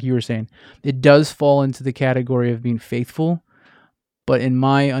comparison, like you were saying, it does fall into the category of being faithful. But in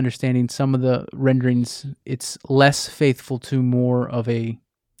my understanding, some of the renderings, it's less faithful to more of a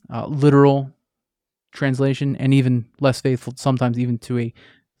literal translation, and even less faithful sometimes even to a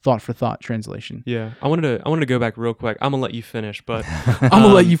thought for thought translation. Yeah, I wanted to go back real quick. I'm gonna let you finish, but I'm gonna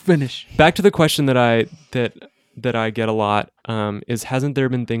let you finish. back to the question that I get a lot is, hasn't there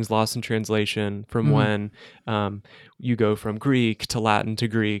been things lost in translation from when you go from Greek to Latin to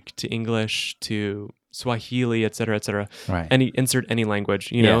Greek to English to Swahili, et cetera, Right. insert any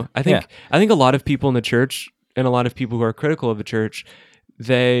language, you Yeah, know? I think a lot of people in the church and a lot of people who are critical of the church,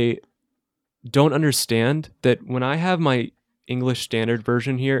 they don't understand that when I have my English Standard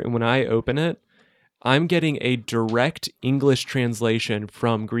Version here and when I open it, I'm getting a direct English translation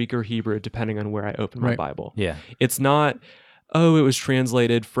from Greek or Hebrew, depending on where I open my Right. Bible. Yeah. It's not, oh, it was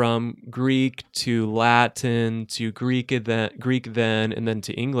translated from Greek to Latin to Greek then, and then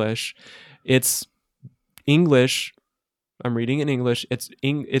to English. It's English. I'm reading in English.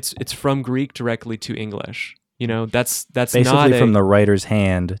 It's from Greek directly to English. You know, that's Basically not from the writer's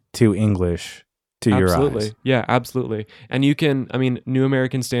hand to English to your eyes. Yeah, absolutely. And you can, I mean, New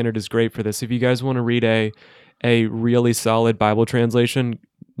American Standard is great for this. If you guys want to read a really solid Bible translation,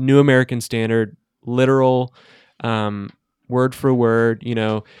 New American Standard, literal, word for word, you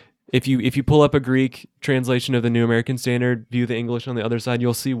know, if you pull up a Greek translation of the New American Standard, view the English on the other side,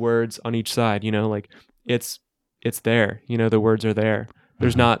 you'll see words on each side, you know, like it's there, you know, the words are there.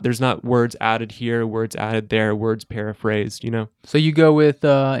 There's not words added here, words added there, words paraphrased, you know. So you go with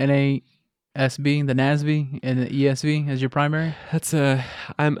NASB, the NASB, and the ESV as your primary? That's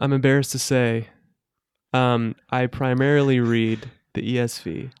I'm embarrassed to say, I primarily read the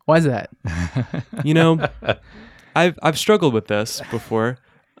ESV. Why is that? You know, I've struggled with this before.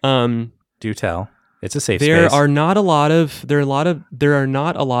 Do tell. It's a safe There space. are not a lot of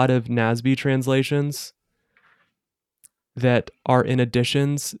NASB translations that are in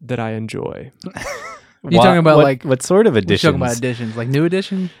editions that I enjoy. You talking about like what sort of we're editions? talking about editions, like new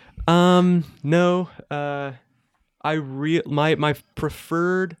edition? No. My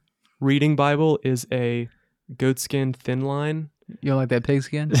preferred reading Bible is a goatskin thin line. You don't like that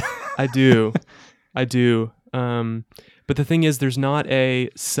pigskin? I do. But the thing is, there's not a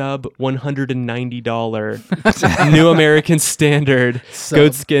sub $190 New American Standard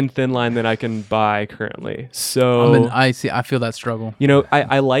goatskin thin line that I can buy currently. So I feel that struggle. you know,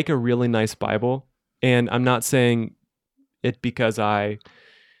 I like a really nice Bible, and I'm not saying it because I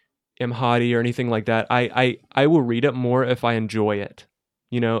am haughty or anything like that. I will read it more if I enjoy it.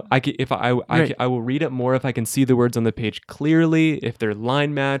 You know, I will read it more if I can see the words on the page clearly, if they're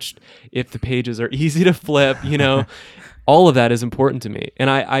line matched, if the pages are easy to flip. You know, all of that is important to me. And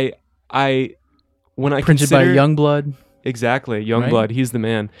I when I Printed consider by Youngblood. exactly Youngblood, Right? he's the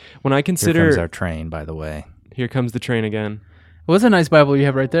man. When I Here consider comes our train, by the way. here comes the train again. What's a nice Bible you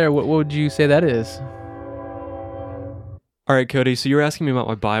have right there? What would you say that is? All right, Cody. So you were asking me about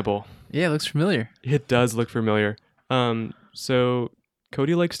my Bible. Yeah, it looks familiar. It does look familiar. So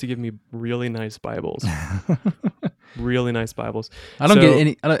Cody likes to give me really nice Bibles. Really nice Bibles. I don't So- get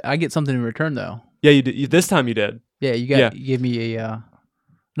any. I get something in return though. Yeah, you did. This time you did. Yeah, you Yeah. gave me a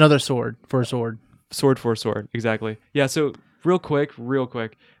another sword for a sword. Sword for sword. Exactly. Yeah. So real quick.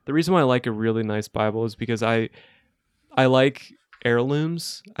 The reason why I like a really nice Bible is because I like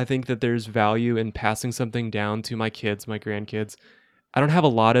heirlooms. I think that there's value in passing something down to my kids, my grandkids. I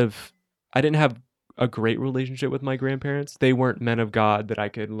didn't have a great relationship with my grandparents. They weren't men of God that I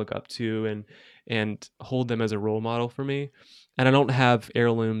could look up to and hold them as a role model for me. And I don't have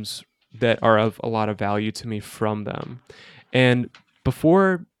heirlooms that are of a lot of value to me from them. And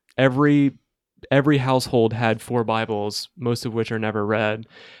before every household had 4 Bibles, most of which are never read,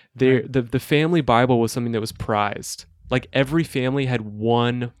 the family Bible was something that was prized. Like every family had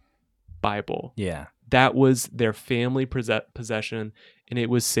one Bible. Yeah. That was their family possession, and it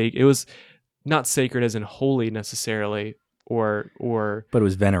was it was not sacred as in holy necessarily, or But it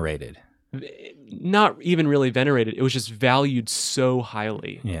was venerated. not even really venerated. It was just valued so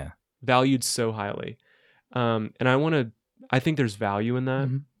highly. Yeah. And I think there's value in that.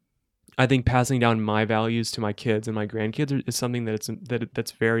 Mhm. I think passing down my values to my kids and my grandkids is something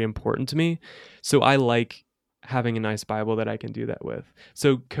that's very important to me. So I like having a nice Bible that I can do that with.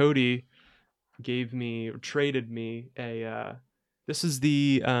 So Cody traded me this is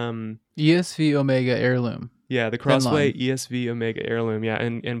the ESV Omega heirloom. the Thin Crossway line. ESV Omega heirloom,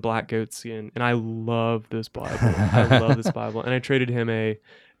 and black goat skin, and I love this Bible. I love this Bible, and I traded him a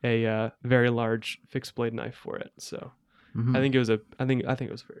very large fixed blade knife for it. So Mhm. I think it was a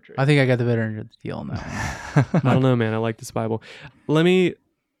fair trade. I think I got the better end of the deal on that one. I don't know, man. I like this Bible. Let me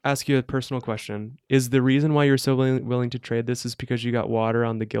ask you a personal question. Is the reason why you're so willing to trade this is because you got water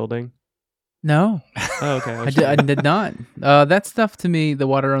on the gilding? No, Oh, okay. I did not. That stuff to me, the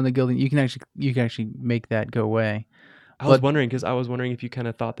water on the gilding, you can actually make that go away. I was but- wondering because I was wondering if you kind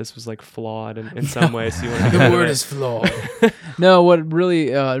of thought this was like flawed in some way. So you wanted to get rid of it. flawed. No, what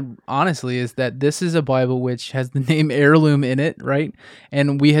really, honestly, is that this is a Bible which has the name heirloom in it, right?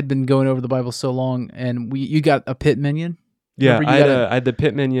 And we had been going over the Bible so long, and you got a Pitt Minion. Yeah, Remember, you I had the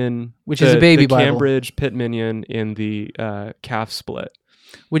Pitt Minion, Which is a baby the Bible. Cambridge Pitt Minion in the calf split.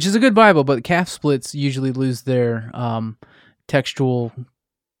 Which is a good Bible, but calf splits usually lose their textual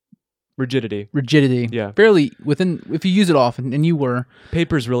Rigidity. rigidity. Fairly within, if you use it often, and you were.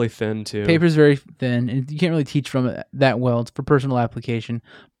 Paper's really thin too. Paper's very thin, and you can't really teach from it that well. It's for personal application.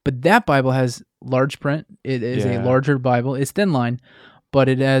 But that Bible has large print. It is a Yeah. larger Bible. It's thin line, but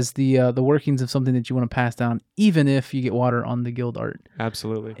it has the workings of something that you want to pass down, even if you get water on the Guild art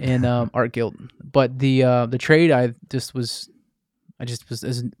Absolutely. and Art Guild. But the trade, is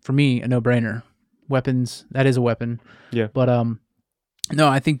for me a no-brainer. Weapons, that is a weapon. Yeah. But no,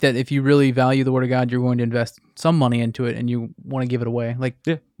 I think that if you really value the Word of God, you're going to invest some money into it, and you want to give it away. Like,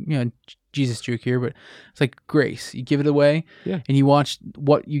 Jesus joke here, but it's like grace. You give it away, and you watch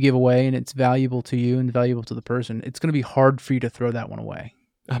what you give away, and it's valuable to you and valuable to the person. It's going to be hard for you to throw that one away.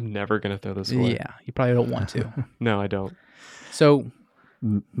 I'm never gonna throw this away. Yeah, you probably don't want to. No, I don't. So,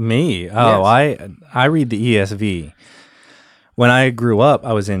 Me? Oh, I read the ESV. When I grew up,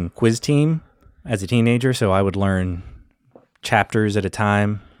 I was in quiz team as a teenager, so I would learn chapters at a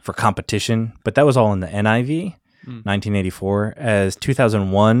time for competition, but that was all in the NIV, 1984. As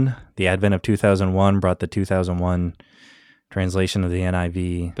 2001, the advent of 2001 brought the 2001 translation of the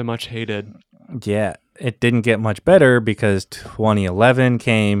NIV. The much hated. Yeah, it didn't get much better because 2011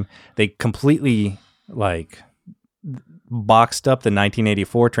 came. They completely boxed up the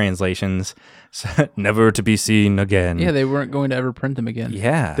 1984 translations, never to be seen again. yeah, they weren't going to ever print them again.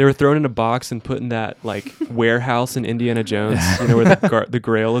 Yeah. They were thrown in a box and put in that like warehouse in Indiana Jones, where the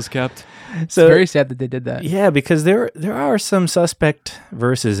Grail is kept. It's very sad that they did that. Yeah, because there are some suspect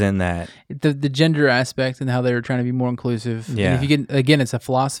verses in that. The gender aspect and how they were trying to be more inclusive. Yeah. And if you get, again, it's a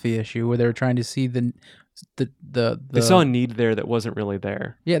philosophy issue where they were trying to see the They saw a need there that wasn't really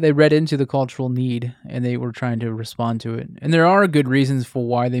there. Yeah, they read into the cultural need and they were trying to respond to it. And there are good reasons for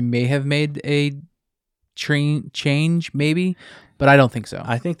why they may have made a change, maybe, but I don't think so.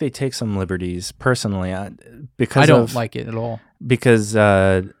 I think they take some liberties personally I don't like it at all. Because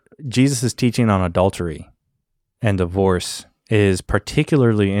Jesus' teaching on adultery and divorce is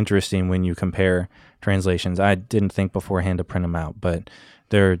particularly interesting when you compare translations. I didn't think beforehand to print them out, but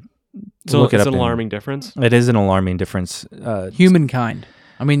they're So look it it's up an alarming difference. It is an alarming difference. Humankind.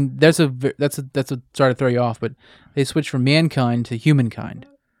 I mean, that's a sorry to throw you off, but they switched from mankind to humankind.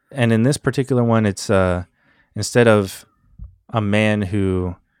 And in this particular one, it's instead of a man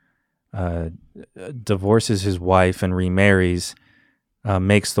who divorces his wife and remarries,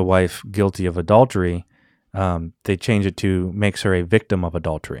 makes the wife guilty of adultery, they change it to makes her a victim of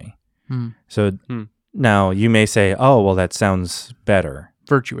adultery. So now you may say, oh, well, that sounds better.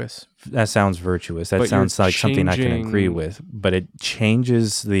 Virtuous. That sounds virtuous. That But sounds you're like something I can changing agree with. But it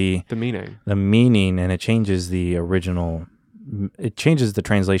changes the meaning. And it changes the original. It changes the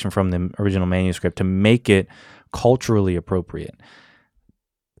translation from the original manuscript to make it culturally appropriate.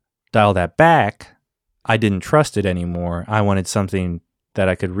 Dial that back. I didn't trust it anymore. I wanted something that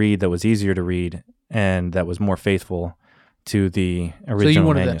I could read that was easier to read and that was more faithful to the original so you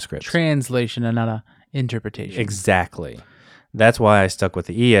wanted manuscript. a translation and not a interpretation. Exactly. That's why I stuck with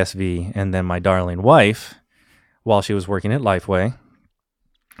the ESV. And then my darling wife, while she was working at Lifeway,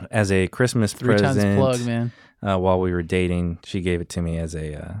 as a Christmas 3 times present, plug, man. While we were dating, she gave it to me as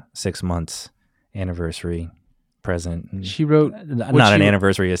a 6 months anniversary present. And She wrote not an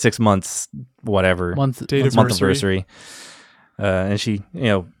anniversary, a 6 months whatever month Date-iversary. anniversary. And she,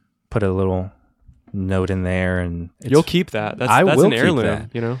 put a little note in there, and You'll keep that. That's I will an keep heirloom.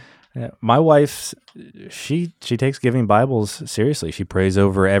 that. My wife, she takes giving Bibles seriously. She prays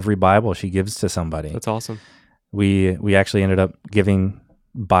over every Bible she gives to somebody. That's awesome. We actually ended up giving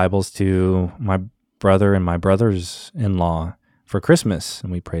Bibles to my brother and my brothers-in-law for Christmas,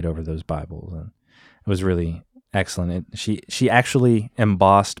 and we prayed over those Bibles, and it was really excellent. She actually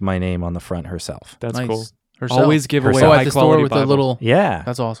embossed my name on the front herself. That's Nice. cool. Herself. Always give away Oh, high at the store quality with Bibles. the little. Yeah,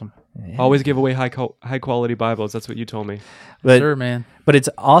 That's awesome. Always give away high quality Bibles. That's what you told me. but Sure, man. but it's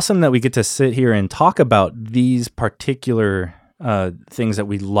awesome that we get to sit here and talk about these particular things that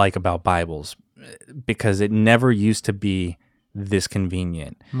we like about Bibles, because it never used to be this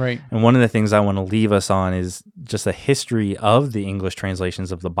convenient. Right. And one of the things I want to leave us on is just the history of the English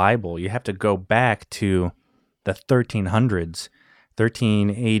translations of the Bible. You have to go back to the 1300s,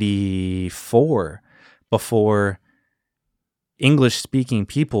 1384, before English-speaking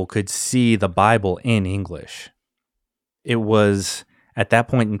people could see the Bible in English. It was, at that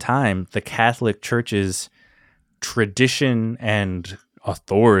point in time, the Catholic Church's tradition and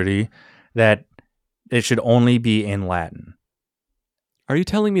authority that it should only be in Latin. Are you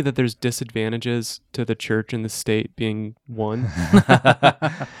telling me that there's disadvantages to the church and the state being one?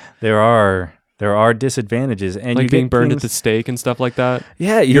 There are disadvantages, and Like you being get burned at things- the stake and stuff like that?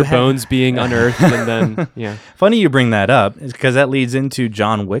 Yeah, Your bones being unearthed and then, yeah. Funny you bring that up, because that leads into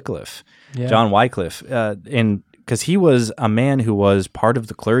John Wycliffe. Yeah. John Wycliffe, because he was a man who was part of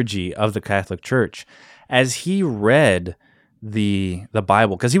the clergy of the Catholic Church. As he read the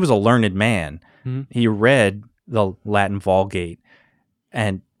Bible, because he was a learned man, Mhm. he read the Latin Vulgate,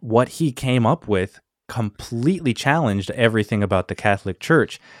 and what he came up with completely challenged everything about the Catholic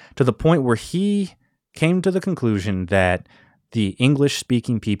Church, to the point where he came to the conclusion that the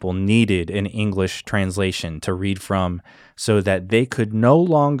English-speaking people needed an English translation to read from, so that they could no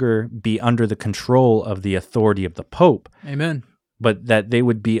longer be under the control of the authority of the Pope, Amen. but that they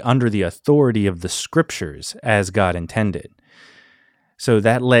would be under the authority of the Scriptures as God intended. So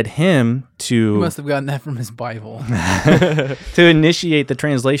that led him He to must have gotten that from his Bible. to initiate the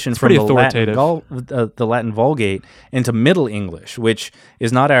translation from pretty the authoritative. the Latin Vulgate into Middle English, which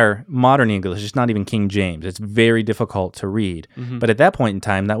is not our modern English. It's not even King James. It's very difficult to read. Mhm. But at that point in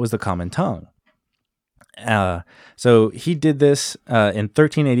time, that was the common tongue. So he did this in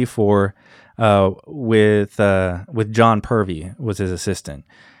 1384 with John Purvey was his assistant.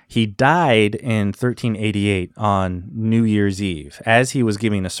 He died in 1388 on New Year's Eve as he was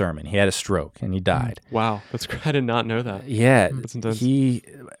giving a sermon. He had a stroke and he died. Wow, I did not know that. Yeah, That's intense.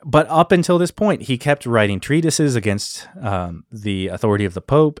 but up until this point, he kept writing treatises against the authority of the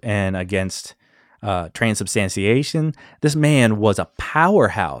Pope and against transubstantiation. This man was a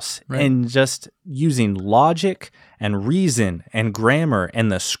powerhouse in just using logic and reason and grammar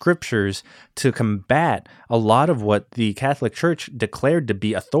and the Scriptures to combat a lot of what the Catholic Church declared to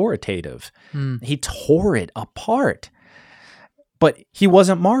be authoritative. He tore it apart. But he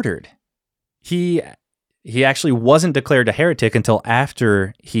wasn't martyred. He actually wasn't declared a heretic until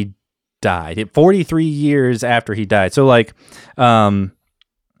after he died. 43 years after he died. So he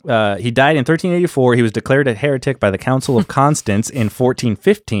died in 1384. He was declared a heretic by the Council of Constance in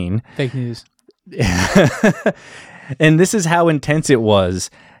 1415. Fake news. And this is how intense it was.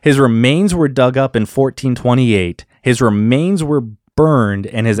 His remains were dug up in 1428. His remains were burned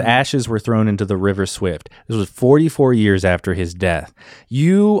and his ashes were thrown into the River Swift. This was 44 years after his death.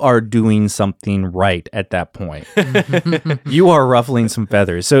 You are doing something right at that point. You are ruffling some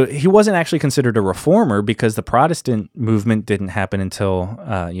feathers. So he wasn't actually considered a reformer because the Protestant movement didn't happen until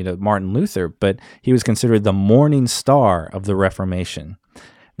Martin Luther, but he was considered the morning star of the Reformation.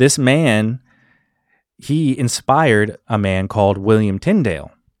 This man, he inspired a man called William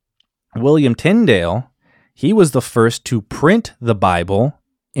Tyndale. William Tyndale, he was the first to print the Bible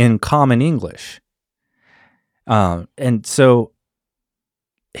in common English. And so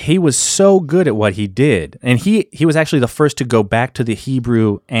he was so good at what he did. And he was actually the first to go back to the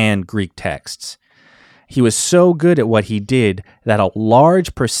Hebrew and Greek texts. He was so good at what he did that a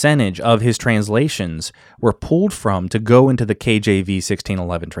large percentage of his translations were pulled from to go into the KJV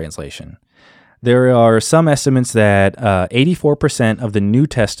 1611 translation. There are some estimates that 84% of the New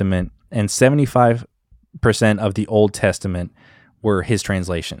Testament and 75% of the Old Testament were his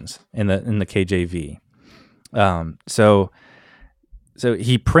translations in the KJV. So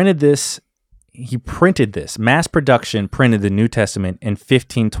he printed this. He printed this. Mass production printed the New Testament in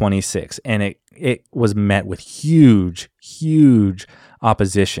 1526, and it was met with huge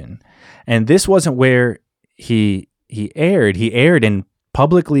opposition. And this wasn't where he erred. He erred in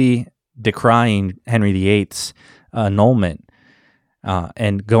publicly decrying Henry VIII's annulment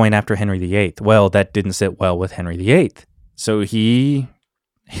and going after Henry VIII. Well, that didn't sit well with Henry VIII. So he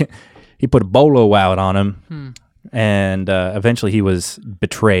put a bolo out on him, and eventually he was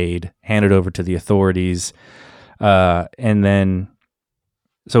betrayed, handed over to the authorities, and then,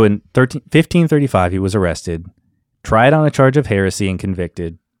 so in 1535 he was arrested, tried on a charge of heresy and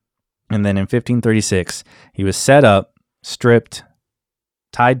convicted, and then in 1536 he was set up, stripped,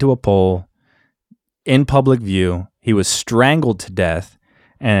 tied to a pole, in public view. He was strangled to death,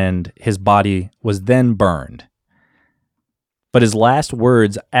 and his body was then burned. But his last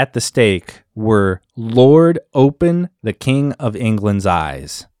words at the stake were, "Lord, open the King of England's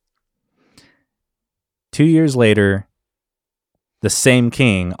eyes." 2 years later, the same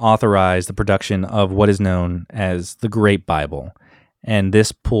king authorized the production of what is known as the Great Bible, and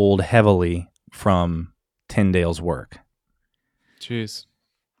this pulled heavily from Tyndale's work. Jeez.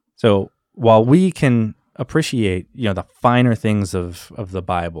 So while we can appreciate, the finer things of the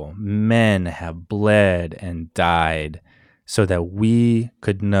Bible, men have bled and died so that we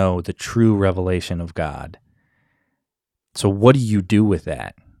could know the true revelation of God. So what do you do with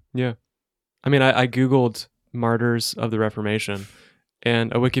that? Yeah. I mean, I Googled martyrs of the Reformation,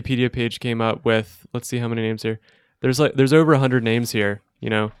 and a Wikipedia page came up with, let's see how many names here. There's over 100 names here,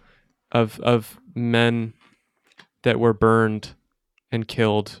 of men that were burned and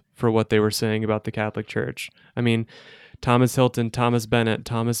killed for what they were saying about the Catholic Church. I mean, Thomas Hilton, Thomas Bennett,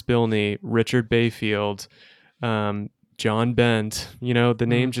 Thomas Bilney, Richard Bayfield, John Bent, the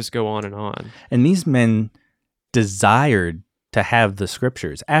names just go on and on. And these men desired to have the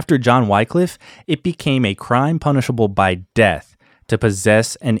scriptures. After John Wycliffe, it became a crime punishable by death to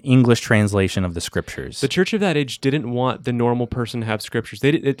possess an English translation of the scriptures. The church of that age didn't want the normal person to have scriptures.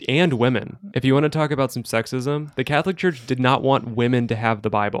 And women. If you want to talk about some sexism, the Catholic Church did not want women to have the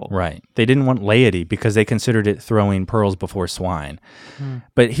Bible. Right. They didn't want laity because they considered it throwing pearls before swine.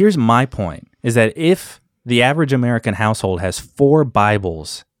 But here's my point, is that if the average American household has 4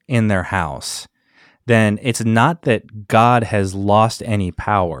 Bibles in their house, then it's not that God has lost any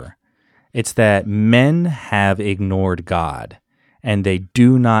power. It's that men have ignored God. And they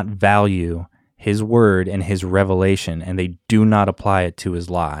do not value his word and his revelation, and they do not apply it to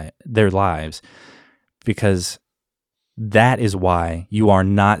their lives, because that is why you are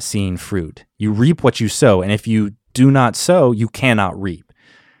not seeing fruit. You reap what you sow, and if you do not sow, you cannot reap.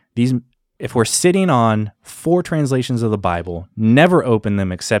 If we're sitting on 4 translations of the Bible, never open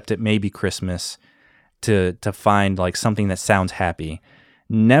them except it may be Christmas to find like something that sounds happy,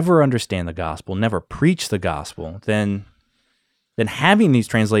 never understand the gospel, never preach the gospel, then having these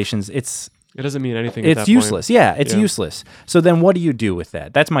translations, it doesn't mean anything. It's useless. Yeah, it's useless. So then what do you do with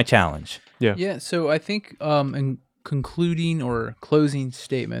that? That's my challenge. Yeah. Yeah, so I think in concluding or closing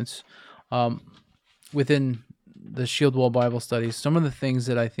statements within the Shield Wall Bible studies, some of the things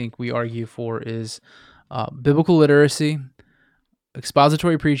that I think we argue for is biblical literacy,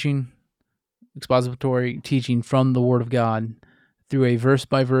 expository preaching, expository teaching from the Word of God through a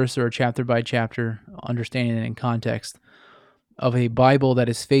verse-by-verse or a chapter-by-chapter understanding and in context of a Bible that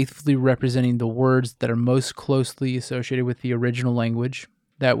is faithfully representing the words that are most closely associated with the original language.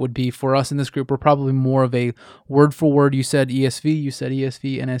 That would be, for us in this group, we're probably more of a word-for-word. You said ESV,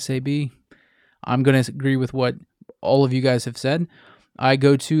 NSAB. I'm going to agree with what all of you guys have said. I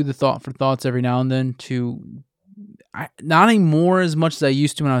go to the Thought for Thoughts every now and then not anymore as much as I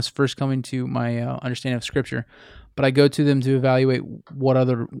used to when I was first coming to my understanding of Scripture, but I go to them to evaluate what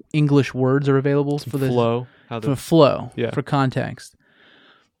other English words are available for the flow. For context.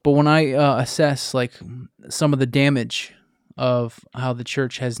 But when I assess like some of the damage of how the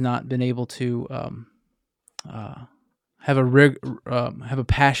church has not been able to have a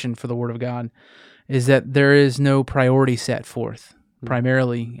passion for the Word of God, is that there is no priority set forth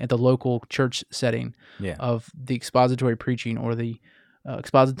primarily at the local church setting of the expository preaching or the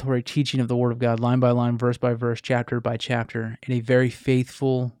expository teaching of the Word of God, line by line, verse by verse, chapter by chapter, in a very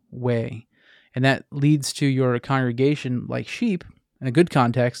faithful way. And that leads to your congregation, like sheep, in a good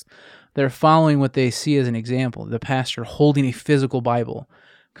context, they're following what they see as an example. The pastor holding a physical Bible,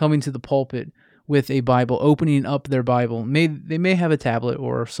 coming to the pulpit with a Bible, opening up their Bible. They may have a tablet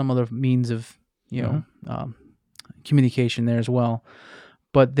or some other means of communication there as well.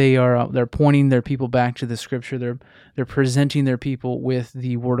 But they're pointing their people back to the Scripture. They're presenting their people with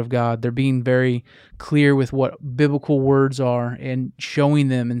the Word of God. They're being very clear with what biblical words are and showing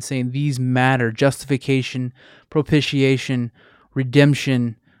them and saying these matter: justification, propitiation,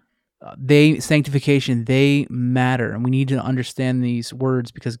 redemption, sanctification. They matter, and we need to understand these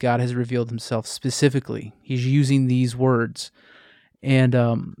words because God has revealed Himself specifically. He's using these words, and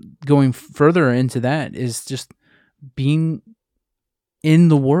going further into that is just being in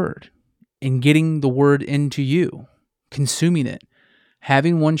the Word and getting the Word into you, consuming it,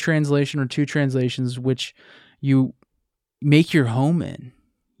 having one translation or 2 translations which you make your home in.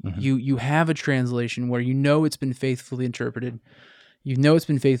 Mm-hmm. You have a translation where you know it's been faithfully interpreted, you know it's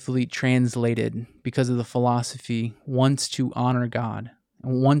been faithfully translated because of the philosophy wants to honor God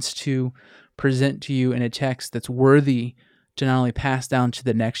and wants to present to you in a text that's worthy to not only pass down to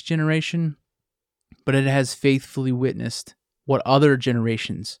the next generation, but it has faithfully witnessed what other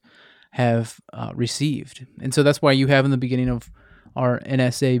generations have received. And so that's why you have in the beginning of our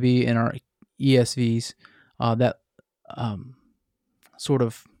NSAB and our ESVs that sort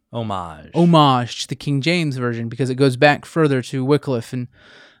of homage to the King James Version, because it goes back further to Wycliffe and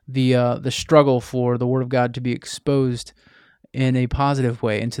the struggle for the Word of God to be exposed in a positive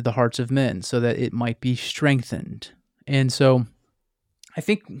way into the hearts of men so that it might be strengthened. And so I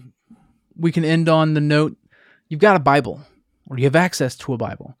think we can end on the note: you've got a Bible, or you have access to a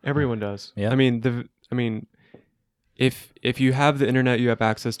Bible. Everyone does. Yeah. I mean, if you have the internet, you have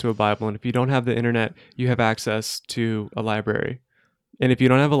access to a Bible, and if you don't have the internet, you have access to a library. And if you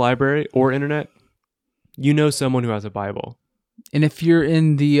don't have a library or internet, you know someone who has a Bible. And if you're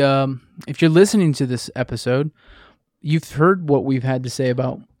in the, if you're listening to this episode, you've heard what we've had to say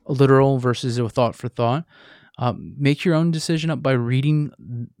about a literal versus a thought for thought. Make your own decision up by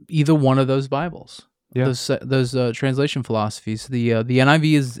reading either one of those Bibles. Yeah. Those translation philosophies. The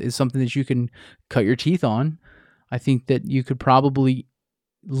NIV is something that you can cut your teeth on. I think that you could probably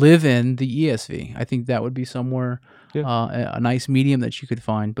live in the ESV. I think that would be somewhere a nice medium that you could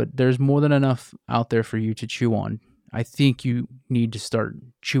find. But there's more than enough out there for you to chew on. I think you need to start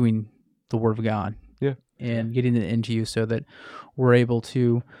chewing the Word of God. Yeah. And getting it into you so that we're able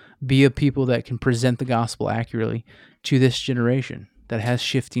to be a people that can present the gospel accurately to this generation that has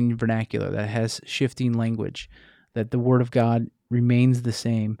shifting vernacular, that has shifting language, that the Word of God remains the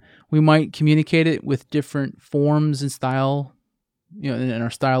same. We might communicate it with different forms and style, in our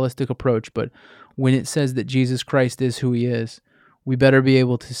stylistic approach, but when it says that Jesus Christ is who he is, we better be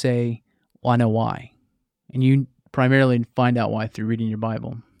able to say, well, I know why. And you primarily find out why through reading your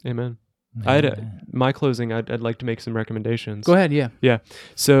Bible. Amen. My closing, I'd like to make some recommendations. Go ahead, yeah. Yeah.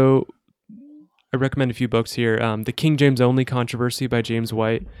 So I recommend a few books here. The King James Only Controversy by James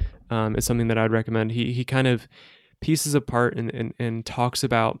White is something that I'd recommend. He kind of pieces apart and talks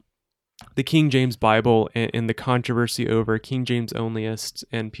about the King James Bible and the controversy over King James Onlyists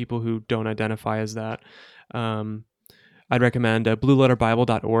and people who don't identify as that. I'd recommend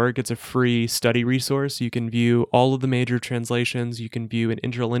blueletterbible.org. It's a free study resource. You can view all of the major translations. You can view an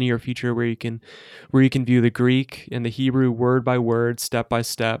interlinear feature where you can view the Greek and the Hebrew word by word, step by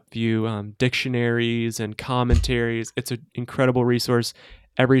step, view dictionaries and commentaries. It's an incredible resource.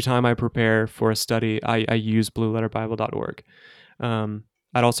 Every time I prepare for a study, I use blueletterbible.org.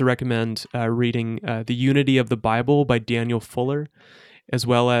 I'd also recommend reading The Unity of the Bible by Daniel Fuller, as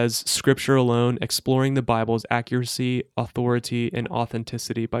well as Scripture Alone, Exploring the Bible's Accuracy, Authority, and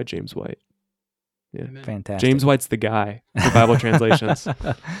Authenticity by James White. Yeah. Fantastic. James White's the guy for Bible translations.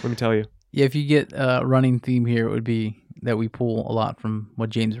 Let me tell you. Yeah, if you get a running theme here, it would be that we pull a lot from what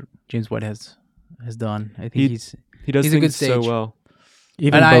James White has done. I think He does he's a good things so sage. well.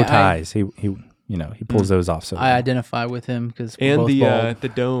 Even And bow ties, he pulls those off. So I identify with him because we're And both bald. the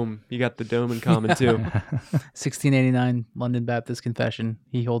dome. You got the dome in common too. 1689 London Baptist Confession.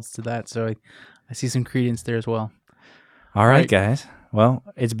 He holds to that, so I see some credence there as well. all right, guys. Well,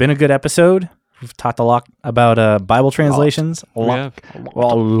 it's been a good episode. We've talked a lot about Bible translations. A lot. Talk a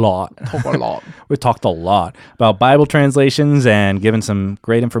lot. We talked a lot about Bible translations and given some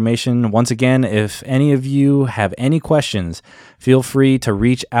great information. Once again, if any of you have any questions, feel free to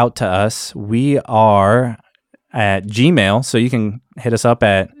reach out to us. We are at Gmail, so you can hit us up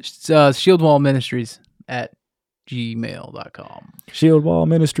at Shieldwall Ministries at gmail.com. Shieldwall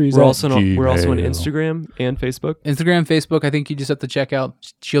Ministries. We're also on Instagram and Facebook. Instagram, Facebook, I think you just have to check out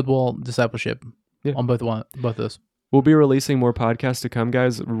Shieldwall Discipleship Yeah. on both those. We'll be releasing more podcasts to come,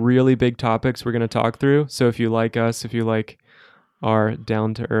 guys. Really big topics we're going to talk through. So if you like us, if you like our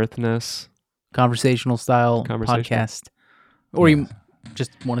down-to-earthness, Conversational style podcast. Or you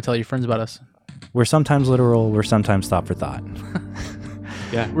just want to tell your friends about us. We're sometimes literal. We're sometimes thought for thought.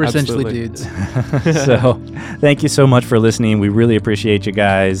 yeah, We're essentially absolutely. dudes. So thank you so much for listening. We really appreciate you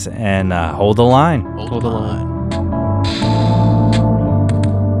guys. And hold the line. Hold the line.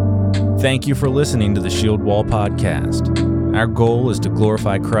 Thank you for listening to the Shield Wall Podcast. Our goal is to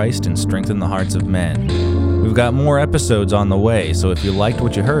glorify Christ and strengthen the hearts of men. We've got more episodes on the way, so if you liked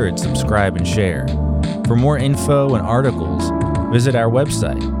what you heard, subscribe and share. For more info and articles, visit our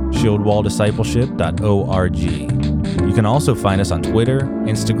website, shieldwalldiscipleship.org. You can also find us on Twitter,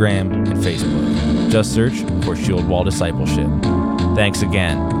 Instagram, and Facebook. Just search for Shield Wall Discipleship. Thanks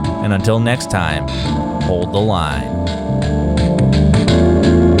again, and until next time, hold the line.